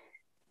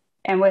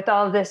 And with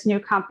all of this new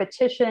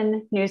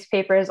competition,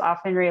 newspapers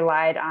often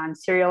relied on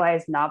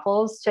serialized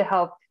novels to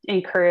help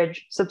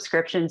encourage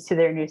subscriptions to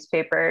their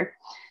newspaper.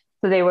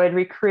 So they would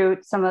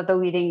recruit some of the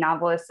leading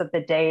novelists of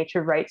the day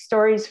to write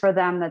stories for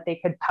them that they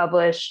could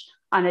publish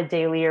on a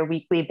daily or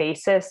weekly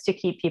basis to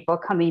keep people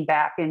coming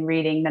back and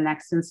reading the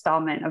next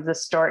installment of the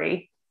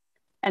story.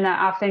 And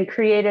that often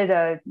created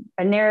a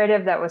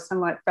narrative that was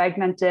somewhat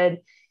fragmented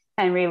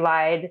and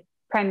relied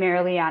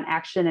primarily on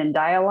action and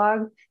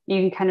dialogue.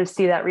 You can kind of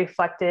see that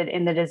reflected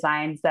in the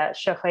designs that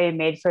Chéret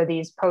made for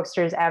these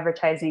posters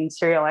advertising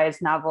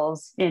serialized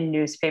novels in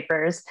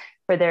newspapers,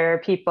 where there are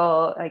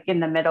people like in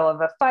the middle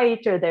of a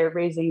fight or they're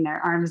raising their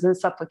arms in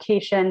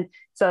supplication.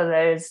 So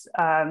there's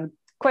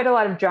quite a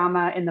lot of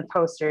drama in the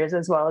posters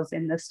as well as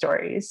in the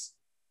stories.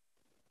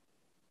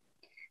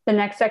 The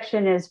next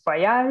section is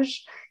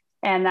Voyage,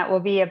 and that will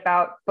be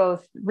about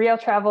both real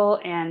travel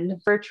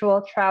and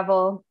virtual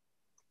travel.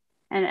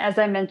 And as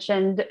I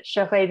mentioned,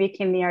 Chéret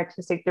became the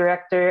artistic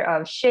director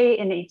of Chez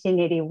in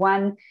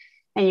 1881.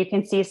 And you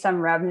can see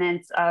some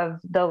remnants of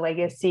the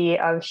legacy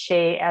of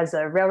Chez as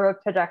a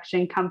railroad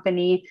production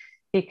company,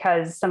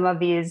 because some of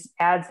these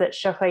ads that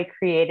Chéret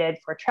created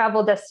for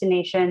travel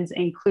destinations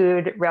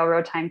include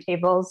railroad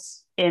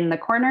timetables in the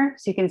corner.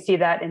 So you can see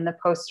that in the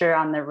poster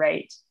on the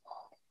right.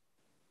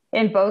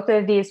 In both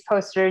of these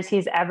posters,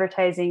 he's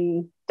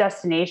advertising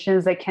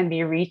destinations that can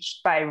be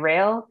reached by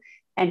rail.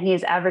 And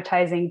he's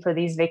advertising for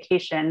these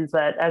vacations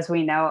that, as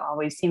we know,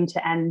 always seem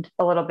to end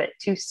a little bit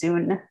too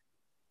soon.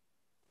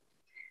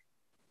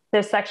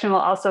 This section will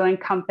also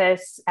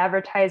encompass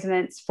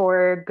advertisements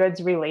for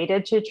goods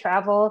related to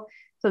travel.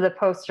 So the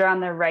poster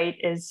on the right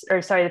is,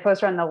 the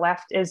poster on the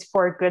left is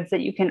for goods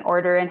that you can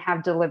order and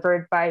have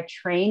delivered by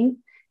train.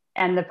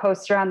 And the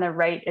poster on the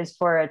right is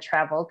for a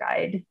travel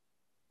guide.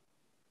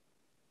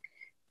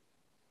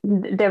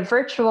 The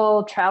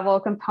virtual travel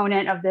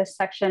component of this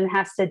section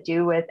has to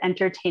do with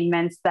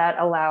entertainments that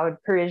allowed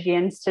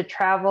Parisians to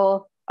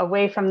travel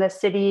away from the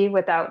city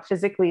without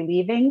physically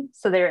leaving.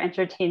 So there are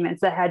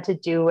entertainments that had to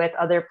do with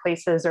other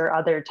places or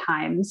other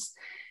times.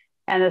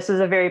 And this was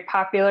a very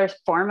popular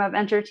form of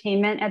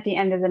entertainment at the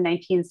end of the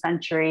 19th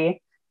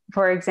century.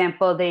 For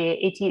example, the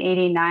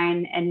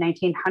 1889 and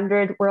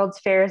 1900 World's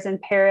Fairs in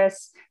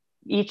Paris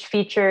each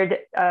featured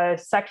a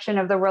section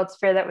of the World's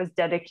Fair that was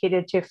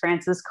dedicated to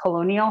France's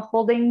colonial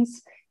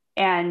holdings.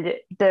 And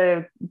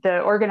the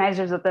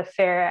organizers of the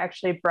fair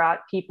actually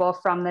brought people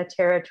from the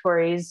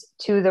territories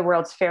to the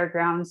World's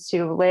Fairgrounds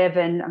to live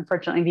and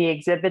unfortunately be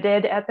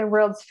exhibited at the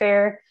World's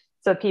Fair.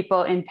 So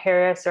people in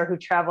Paris or who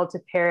traveled to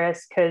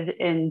Paris could,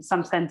 in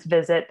some sense,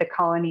 visit the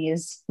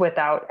colonies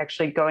without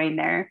actually going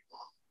there.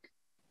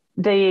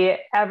 The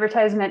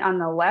advertisement on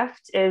the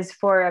left is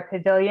for a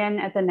pavilion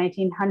at the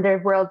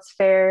 1900 World's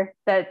Fair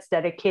that's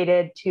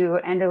dedicated to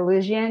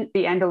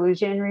the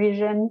Andalusian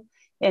region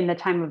in the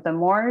time of the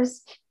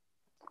Moors.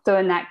 So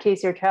in that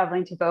case, you're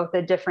traveling to both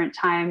a different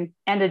time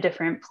and a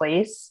different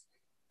place.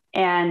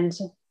 And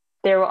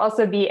there will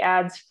also be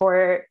ads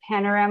for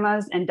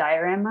panoramas and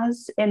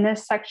dioramas in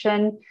this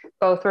section.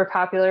 Both were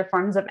popular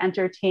forms of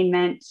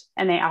entertainment,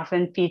 and they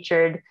often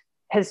featured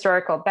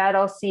historical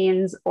battle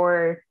scenes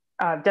or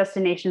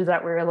destinations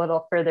that were a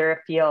little further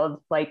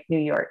afield, like New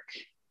York.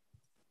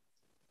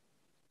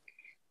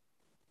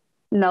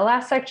 And the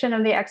last section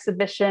of the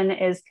exhibition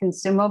is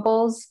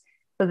consumables.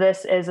 So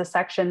this is a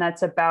section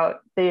that's about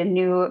the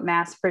new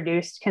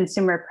mass-produced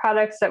consumer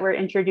products that were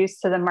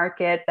introduced to the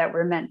market that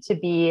were meant to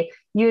be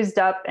used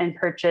up and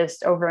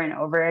purchased over and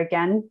over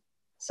again.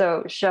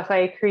 So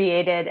Chéret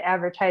created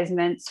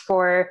advertisements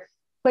for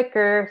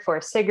liquor, for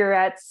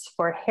cigarettes,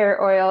 for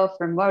hair oil,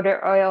 for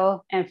motor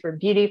oil, and for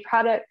beauty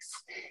products.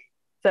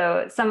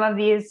 So some of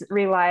these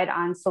relied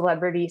on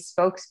celebrity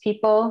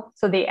spokespeople.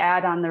 So the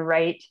ad on the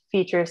right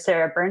features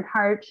Sarah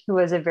Bernhardt, who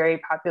was a very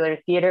popular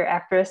theater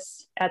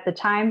actress at the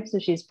time. So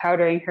she's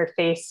powdering her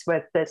face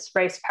with this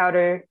rice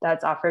powder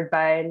that's offered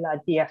by La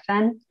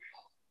DFN.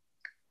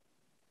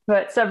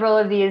 But several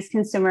of these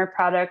consumer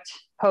product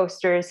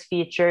posters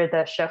feature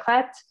the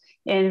charrette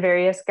in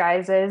various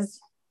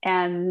guises.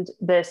 And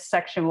this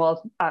section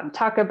will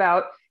talk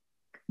about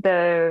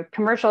the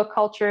commercial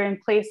culture in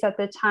place at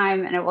the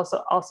time, and it will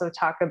also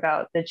talk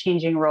about the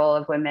changing role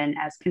of women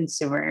as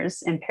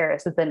consumers in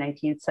Paris of the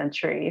 19th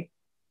century.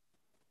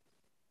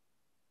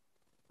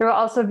 There will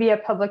also be a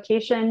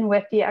publication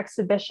with the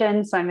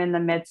exhibition, so I'm in the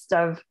midst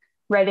of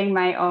writing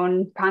my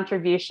own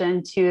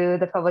contribution to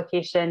the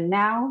publication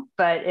now,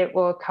 but it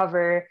will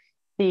cover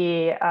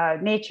the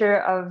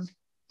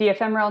the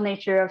ephemeral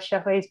nature of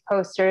Chéret's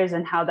posters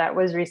and how that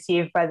was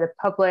received by the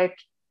public,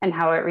 and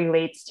how it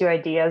relates to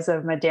ideas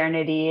of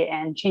modernity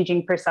and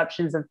changing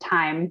perceptions of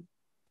time.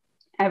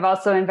 I've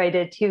also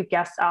invited two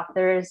guest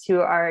authors who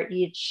are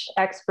each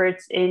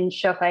experts in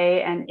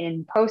Chéret and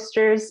in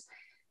posters.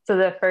 So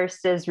the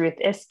first is Ruth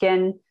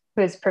Iskin,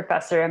 who is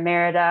Professor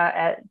Emerita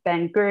at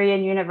Ben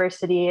Gurion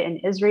University in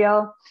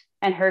Israel.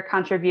 And her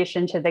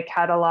contribution to the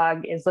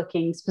catalog is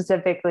looking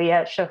specifically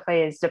at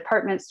Chéret's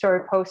department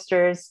store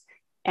posters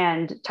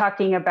and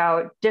talking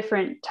about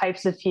different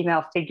types of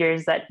female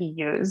figures that he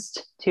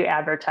used to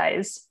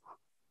advertise.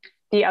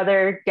 The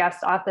other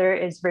guest author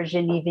is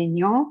Virginie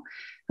Vignon,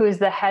 who is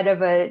the head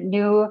of a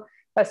new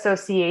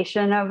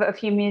association of a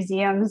few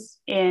museums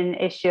in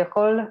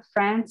Échirolles,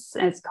 France,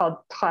 and it's called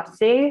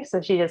Tracé.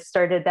 So she just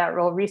started that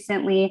role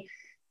recently,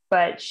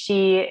 but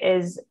she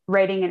is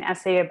writing an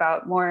essay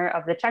about more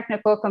of the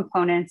technical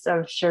components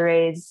of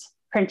Chéret's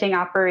printing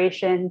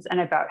operations and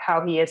about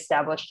how he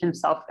established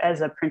himself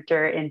as a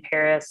printer in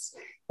Paris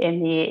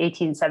in the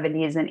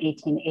 1870s and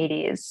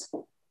 1880s.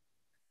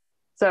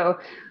 So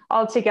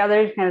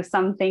altogether, to kind of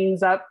sum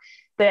things up,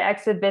 the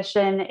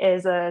exhibition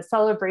is a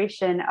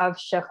celebration of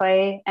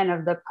Chéret and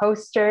of the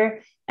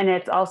poster, and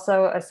it's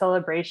also a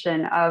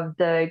celebration of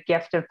the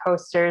gift of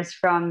posters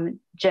from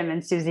Jim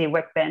and Susee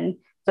Wiechmanns.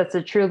 So it's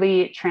a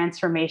truly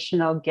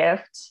transformational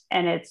gift,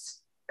 and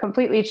it's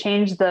completely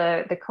changed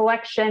the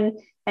collection,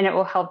 and it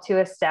will help to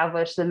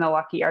establish the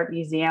Milwaukee Art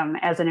Museum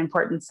as an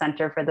important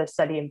center for the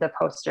study of the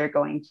poster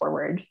going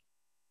forward.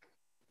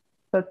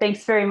 So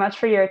thanks very much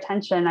for your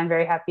attention. I'm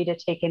very happy to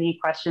take any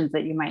questions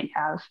that you might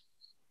have.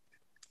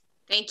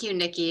 Thank you,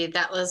 Nikki.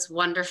 That was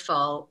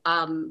wonderful.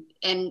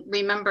 And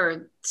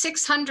remember,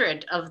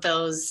 600 of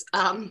those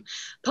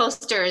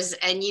posters,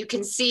 and you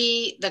can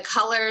see the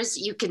colors,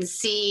 you can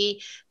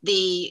see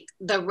the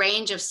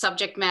range of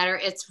subject matter.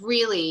 It's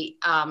really,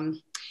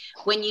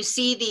 when you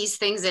see these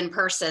things in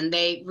person,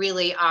 they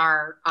really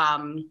are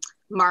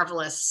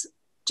marvelous,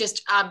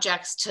 just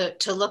objects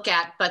to look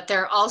at. But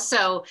they're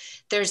also,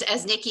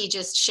 as Nikki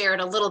just shared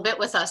a little bit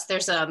with us,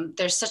 there's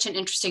such an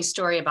interesting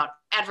story about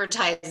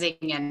advertising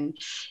and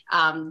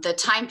the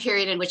time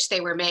period in which they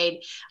were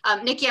made.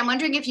 Nikki, I'm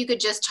wondering if you could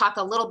just talk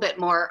a little bit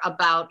more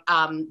about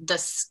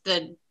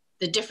the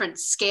different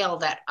scale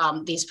that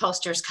these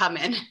posters come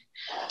in.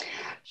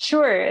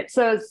 Sure.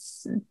 So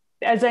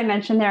as I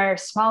mentioned, there are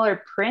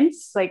smaller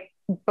prints, like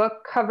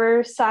book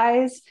cover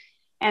size,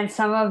 and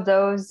some of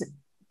those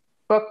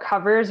book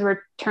covers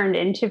were turned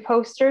into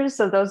posters.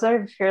 So those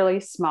are fairly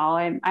small.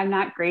 I'm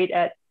not great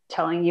at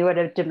telling you what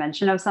a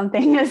dimension of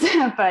something is,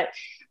 but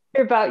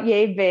they're about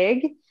yay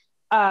big.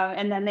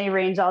 And then they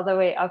range all the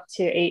way up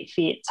to 8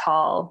 feet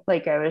tall,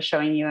 like I was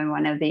showing you in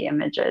one of the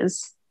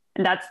images.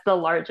 And that's the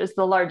largest.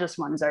 The largest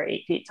ones are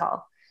 8 feet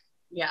tall.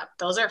 Yeah,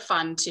 those are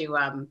fun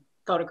to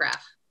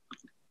photograph.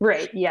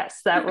 Right.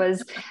 Yes, that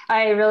was,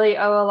 I really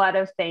owe a lot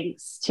of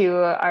thanks to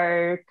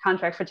our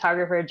contract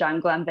photographer,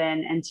 John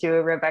Glenvin, and to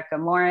Rebecca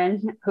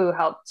Morin, who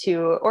helped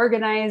to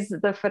organize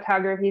the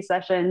photography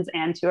sessions,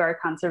 and to our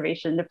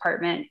conservation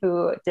department,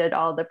 who did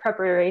all the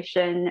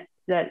preparation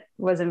that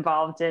was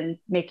involved in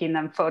making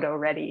them photo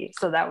ready.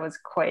 So that was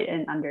quite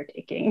an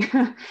undertaking.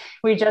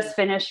 We just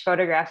finished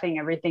photographing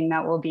everything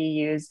that will be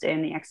used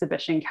in the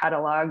exhibition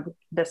catalog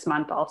this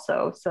month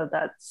also. So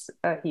that's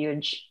a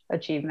huge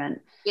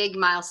achievement. Big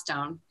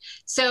milestone.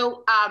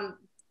 So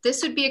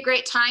this would be a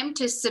great time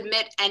to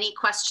submit any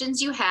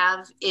questions you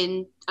have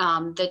in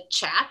the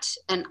chat,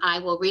 and I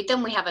will read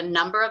them. We have a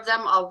number of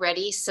them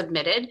already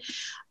submitted.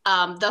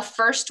 The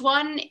first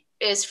one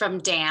is from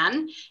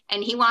Dan,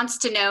 and he wants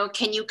to know,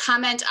 can you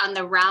comment on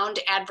the round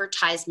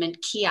advertisement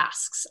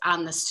kiosks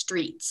on the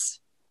streets?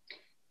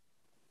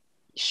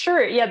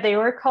 Sure. Yeah, they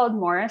were called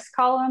Morris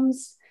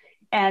columns,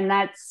 and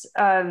that's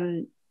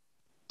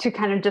to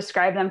kind of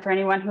describe them for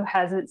anyone who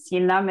hasn't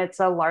seen them. It's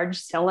a large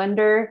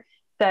cylinder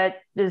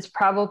that is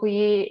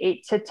probably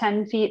 8 to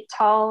 10 feet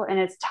tall, and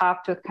it's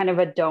topped with kind of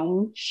a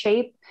dome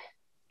shape.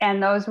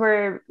 And those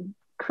were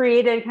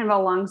created kind of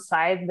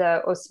alongside the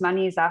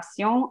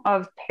Haussmannisation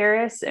of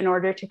Paris in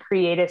order to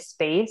create a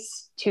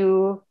space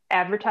to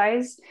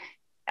advertise.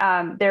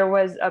 There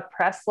was a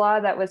press law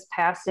that was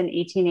passed in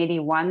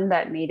 1881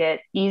 that made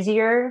it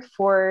easier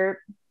for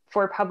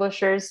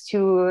publishers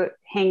to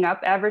hang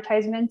up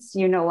advertisements.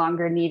 You no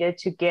longer needed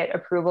to get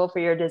approval for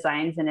your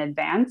designs in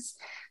advance.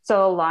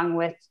 So along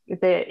with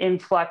the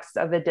influx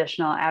of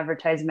additional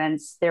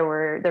advertisements, there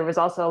was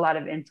also a lot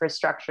of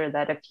infrastructure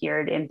that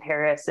appeared in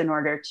Paris in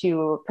order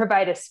to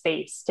provide a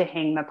space to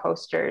hang the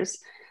posters.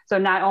 So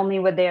not only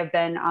would they have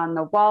been on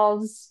the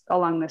walls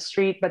along the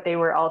street, but they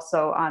were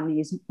also on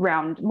these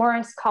round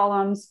Morris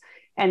columns,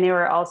 and they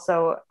were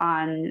also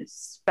on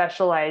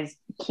specialized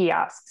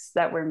kiosks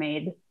that were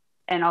made,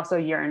 and also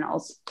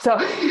urinals. So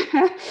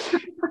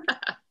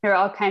there are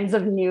all kinds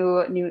of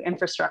new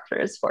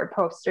infrastructures for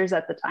posters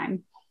at the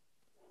time.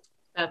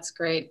 That's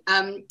great.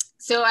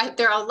 So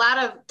there are a lot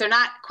of, they're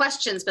not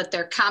questions, but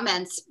they're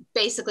comments,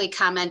 basically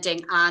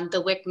commenting on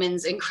the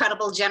Wiechmanns'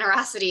 incredible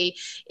generosity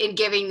in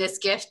giving this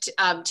gift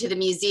to the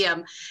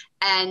museum.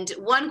 And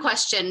one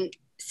question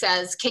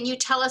says, can you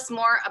tell us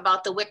more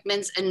about the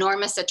Wiechmanns'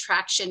 enormous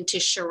attraction to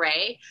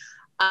Chéret?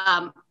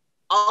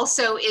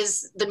 Also,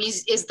 is the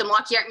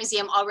Milwaukee Art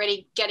Museum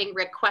already getting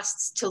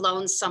requests to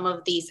loan some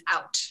of these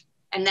out?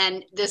 And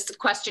then this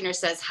questioner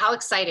says, how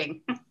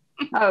exciting.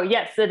 Oh,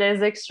 yes, it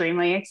is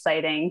extremely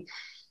exciting.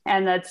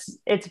 And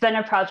it's been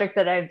a project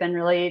that I've been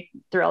really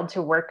thrilled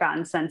to work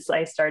on since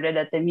I started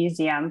at the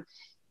museum.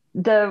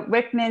 The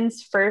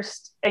Wiechmanns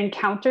first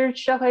encountered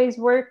Chéret's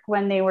work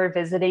when they were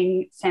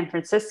visiting San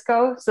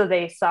Francisco. So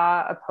they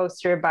saw a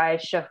poster by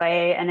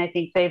Chéret, and I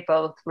think they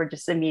both were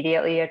just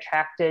immediately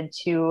attracted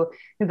to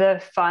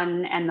the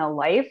fun and the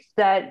life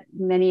that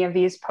many of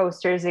these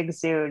posters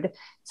exude.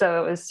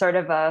 So it was sort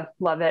of a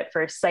love at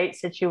first sight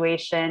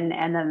situation.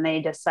 And then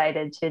they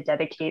decided to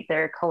dedicate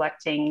their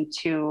collecting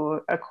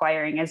to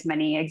acquiring as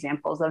many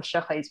examples of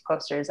Chéret's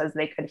posters as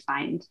they could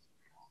find.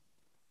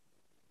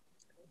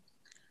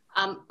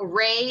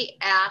 Ray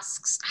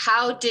asks,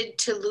 how did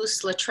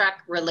Toulouse-Lautrec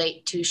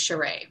relate to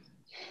Chéret?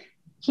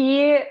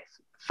 He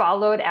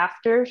followed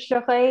after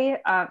Chéret.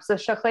 So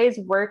Chéret's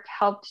work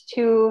helped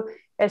to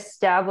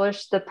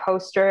establish the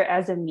poster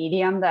as a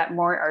medium that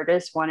more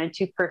artists wanted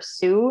to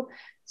pursue.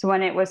 So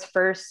when it was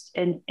first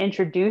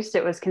introduced,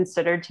 it was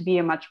considered to be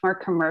a much more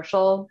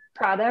commercial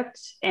product,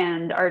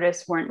 and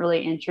artists weren't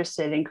really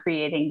interested in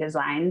creating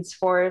designs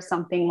for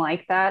something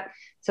like that.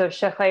 So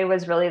Chéret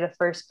was really the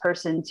first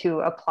person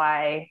to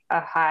apply a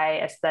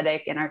high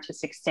aesthetic and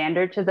artistic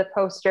standard to the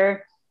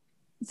poster.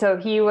 So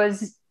he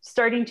was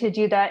starting to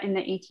do that in the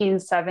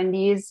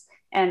 1870s,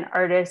 and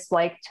artists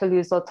like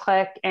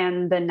Toulouse-Lautrec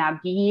and the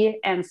Nabi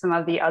and some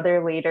of the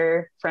other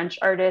later French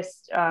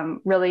artists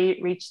really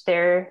reached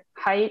their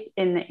height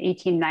in the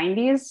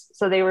 1890s.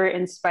 So they were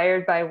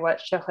inspired by what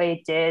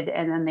Chéret did,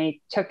 and then they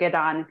took it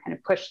on and kind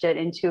of pushed it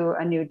into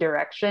a new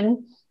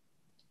direction.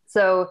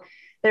 So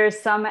there's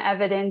some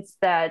evidence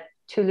that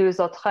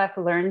Toulouse-Lautrec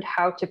learned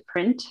how to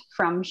print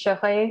from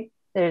Chéret.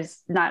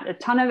 There's not a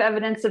ton of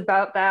evidence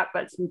about that,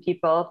 but some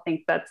people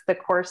think that's the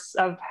course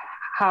of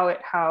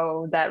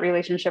how that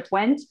relationship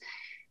went.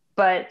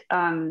 But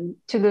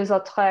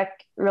Toulouse-Lautrec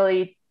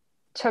really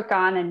took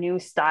on a new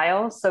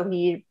style. So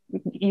he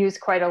used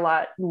quite a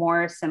lot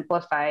more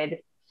simplified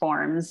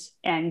forms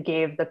and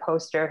gave the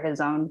poster his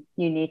own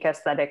unique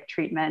aesthetic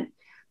treatment.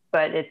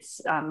 But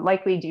it's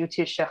likely due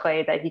to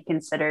Chéret that he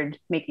considered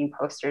making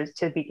posters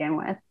to begin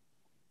with.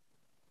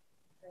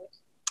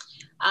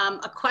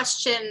 A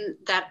question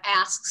that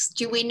asks,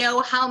 do we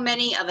know how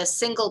many of a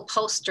single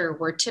poster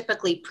were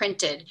typically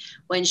printed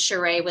when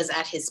Chéret was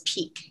at his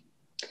peak?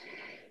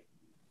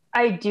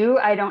 I do.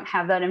 I don't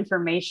have that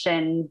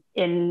information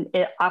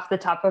off the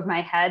top of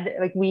my head.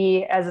 Like,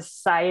 we as a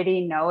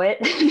society know it,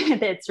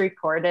 it's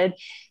recorded,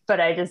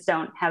 but I just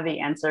don't have the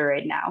answer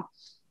right now.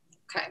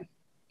 Okay.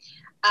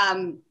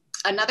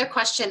 Another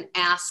question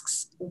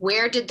asks,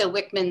 where did the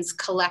Wiechmanns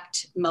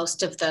collect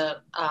most of the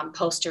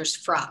posters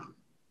from?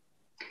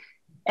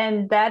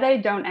 And that I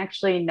don't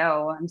actually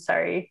know. I'm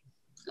sorry.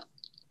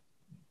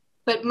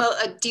 But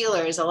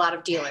dealers, a lot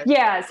of dealers.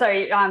 Yeah,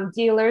 sorry,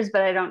 dealers,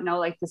 but I don't know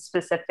like the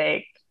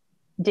specific.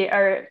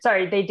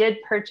 They did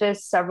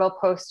purchase several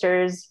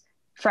posters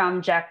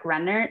from Jack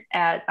Rennert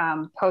at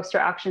Poster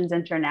Auctions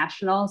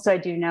International. So I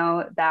do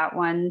know that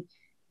one.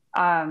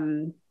 I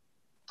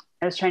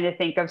was trying to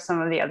think of some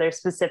of the other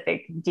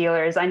specific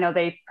dealers. I know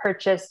they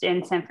purchased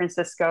in San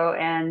Francisco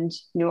and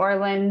New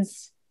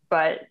Orleans,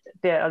 but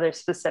the other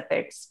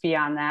specifics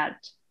beyond that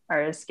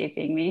are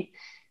escaping me.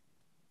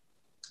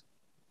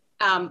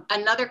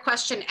 Another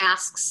question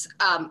asks,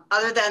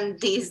 other than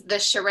the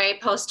Chéret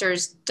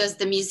posters, does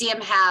the museum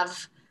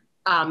have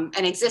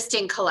an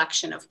existing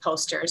collection of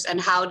posters,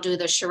 and how do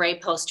the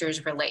Chéret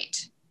posters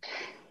relate?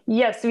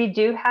 Yes, we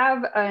do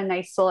have a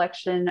nice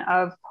selection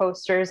of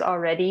posters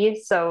already.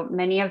 So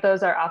many of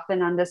those are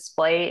often on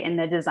display in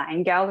the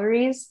design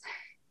galleries.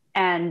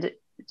 And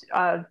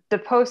the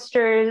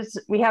posters,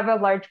 we have a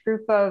large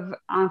group of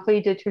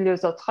Henri de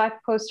Toulouse-Lautrec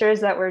posters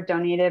that were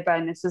donated by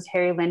Mrs.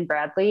 Harry Lynn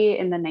Bradley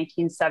in the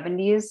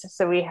 1970s.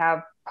 So we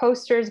have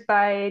posters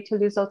by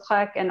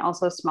Toulouse-Lautrec and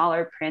also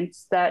smaller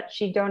prints that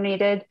she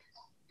donated.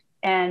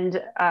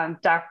 And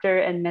Dr.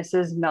 and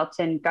Mrs.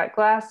 Milton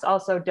Gutglass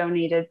also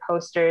donated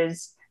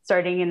posters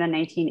starting in the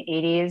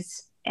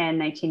 1980s and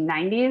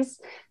 1990s.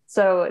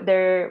 So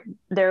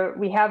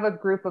we have a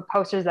group of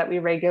posters that we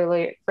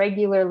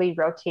regularly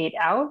rotate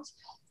out.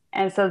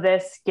 And so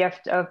this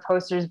gift of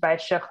posters by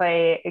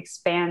Chéret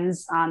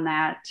expands on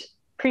that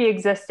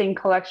pre-existing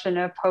collection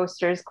of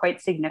posters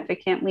quite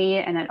significantly.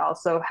 And it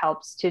also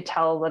helps to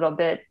tell a little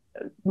bit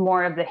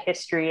more of the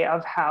history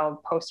of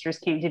how posters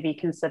came to be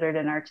considered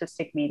an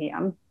artistic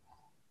medium.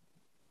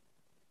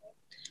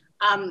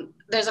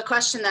 There's a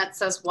question that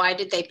says, why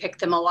did they pick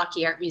the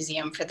Milwaukee Art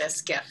Museum for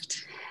this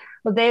gift?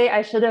 Well,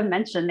 I should have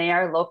mentioned, they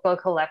are local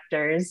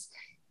collectors,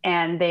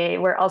 and they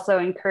were also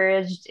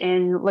encouraged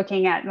in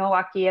looking at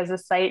Milwaukee as a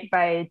site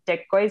by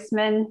Dick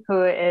Goisman,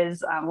 who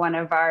is one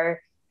of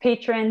our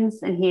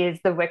patrons, and he is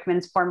the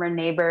Wiechmanns' former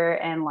neighbor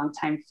and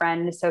longtime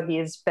friend. So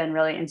he's been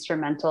really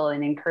instrumental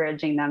in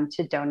encouraging them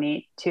to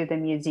donate to the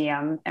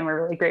museum. And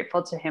we're really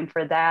grateful to him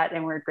for that.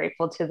 And we're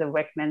grateful to the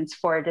Wiechmanns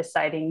for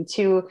deciding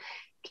to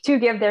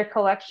give their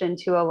collection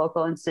to a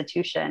local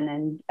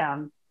institution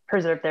and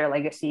preserve their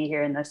legacy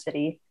here in the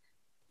city.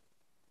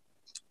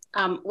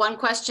 One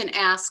question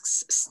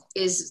asks,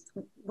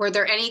 were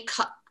there any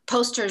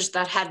posters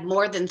that had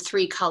more than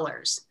 3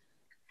 colors.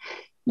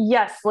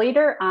 Yes,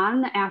 later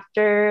on,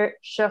 after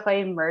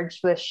Chéret merged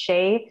with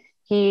Shea,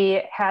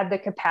 he had the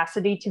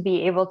capacity to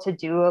be able to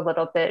do a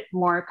little bit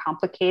more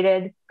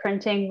complicated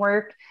printing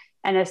work.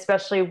 And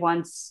especially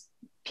once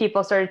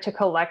people started to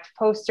collect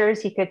posters,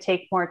 he could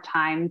take more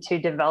time to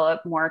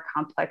develop more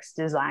complex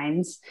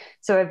designs.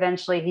 So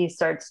eventually he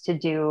starts to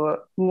do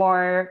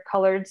more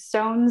colored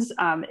stones.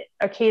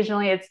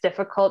 Occasionally it's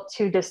difficult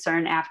to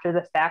discern after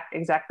the fact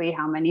exactly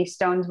how many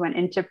stones went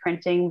into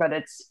printing, but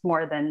it's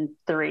more than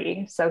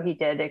 3. So he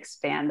did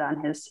expand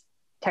on his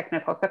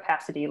technical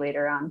capacity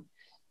later on.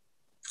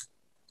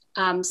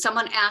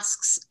 Someone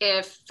asks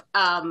if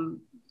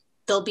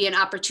there'll be an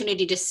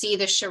opportunity to see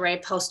the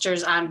Chéret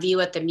posters on view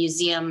at the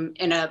museum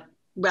in a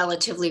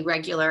relatively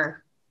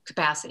regular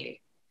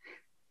capacity.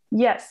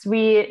 Yes,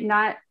 we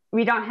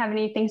don't have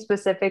anything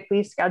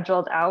specifically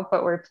scheduled out,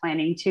 but we're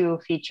planning to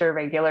feature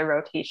regular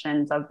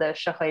rotations of the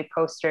Chéret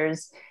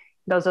posters.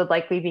 Those would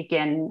likely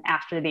begin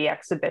after the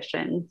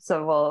exhibition,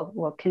 so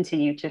we'll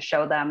continue to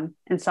show them,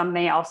 and some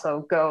may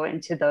also go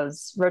into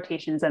those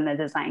rotations in the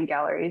design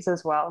galleries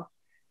as well.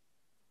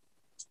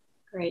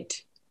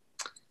 Great.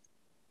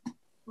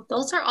 Well,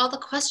 those are all the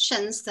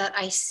questions that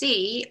I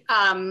see.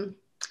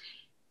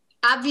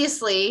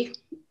 Obviously,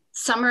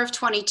 summer of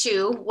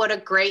 22, what a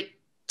great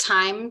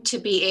time to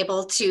be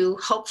able to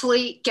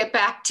hopefully get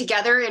back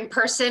together in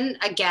person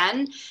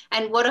again.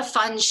 And what a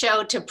fun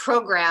show to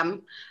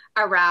program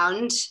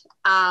around.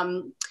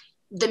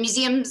 The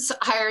museum's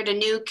hired a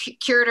new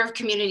curator of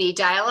community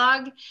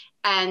dialogue,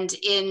 and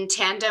in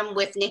tandem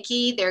with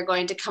Nikki, they're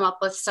going to come up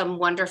with some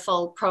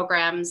wonderful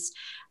programs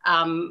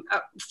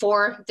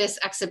for this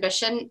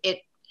exhibition.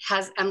 It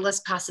has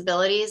endless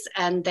possibilities,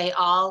 and they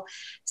all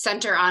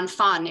center on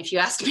fun, if you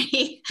ask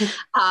me.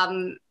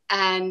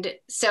 And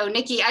so,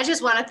 Nikki, I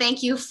just want to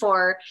thank you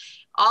for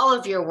all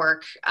of your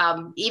work,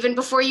 even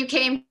before you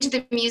came to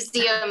the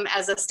museum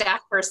as a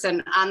staff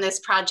person on this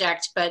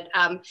project. But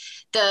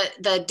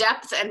the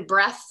depth and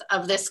breadth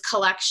of this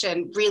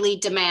collection really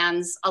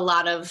demands a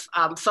lot of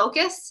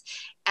focus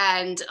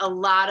and a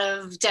lot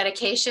of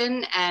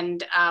dedication,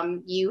 and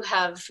you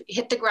have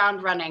hit the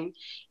ground running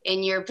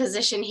in your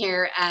position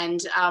here,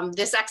 and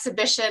this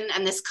exhibition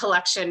and this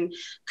collection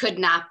could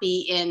not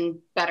be in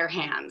better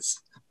hands.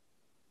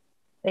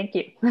 Thank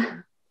you.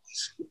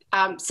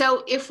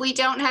 So if we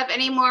don't have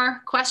any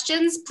more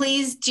questions,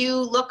 please do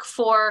look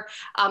for,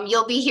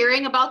 you'll be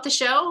hearing about the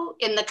show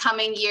in the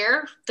coming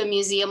year. The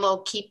museum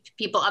will keep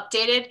people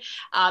updated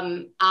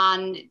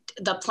on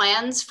the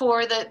plans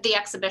for the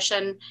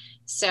exhibition.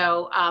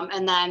 So,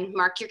 and then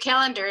mark your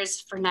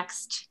calendars for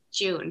next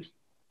June.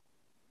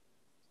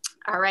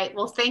 All right,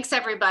 well, thanks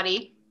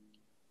everybody.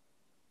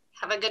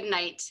 Have a good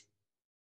night.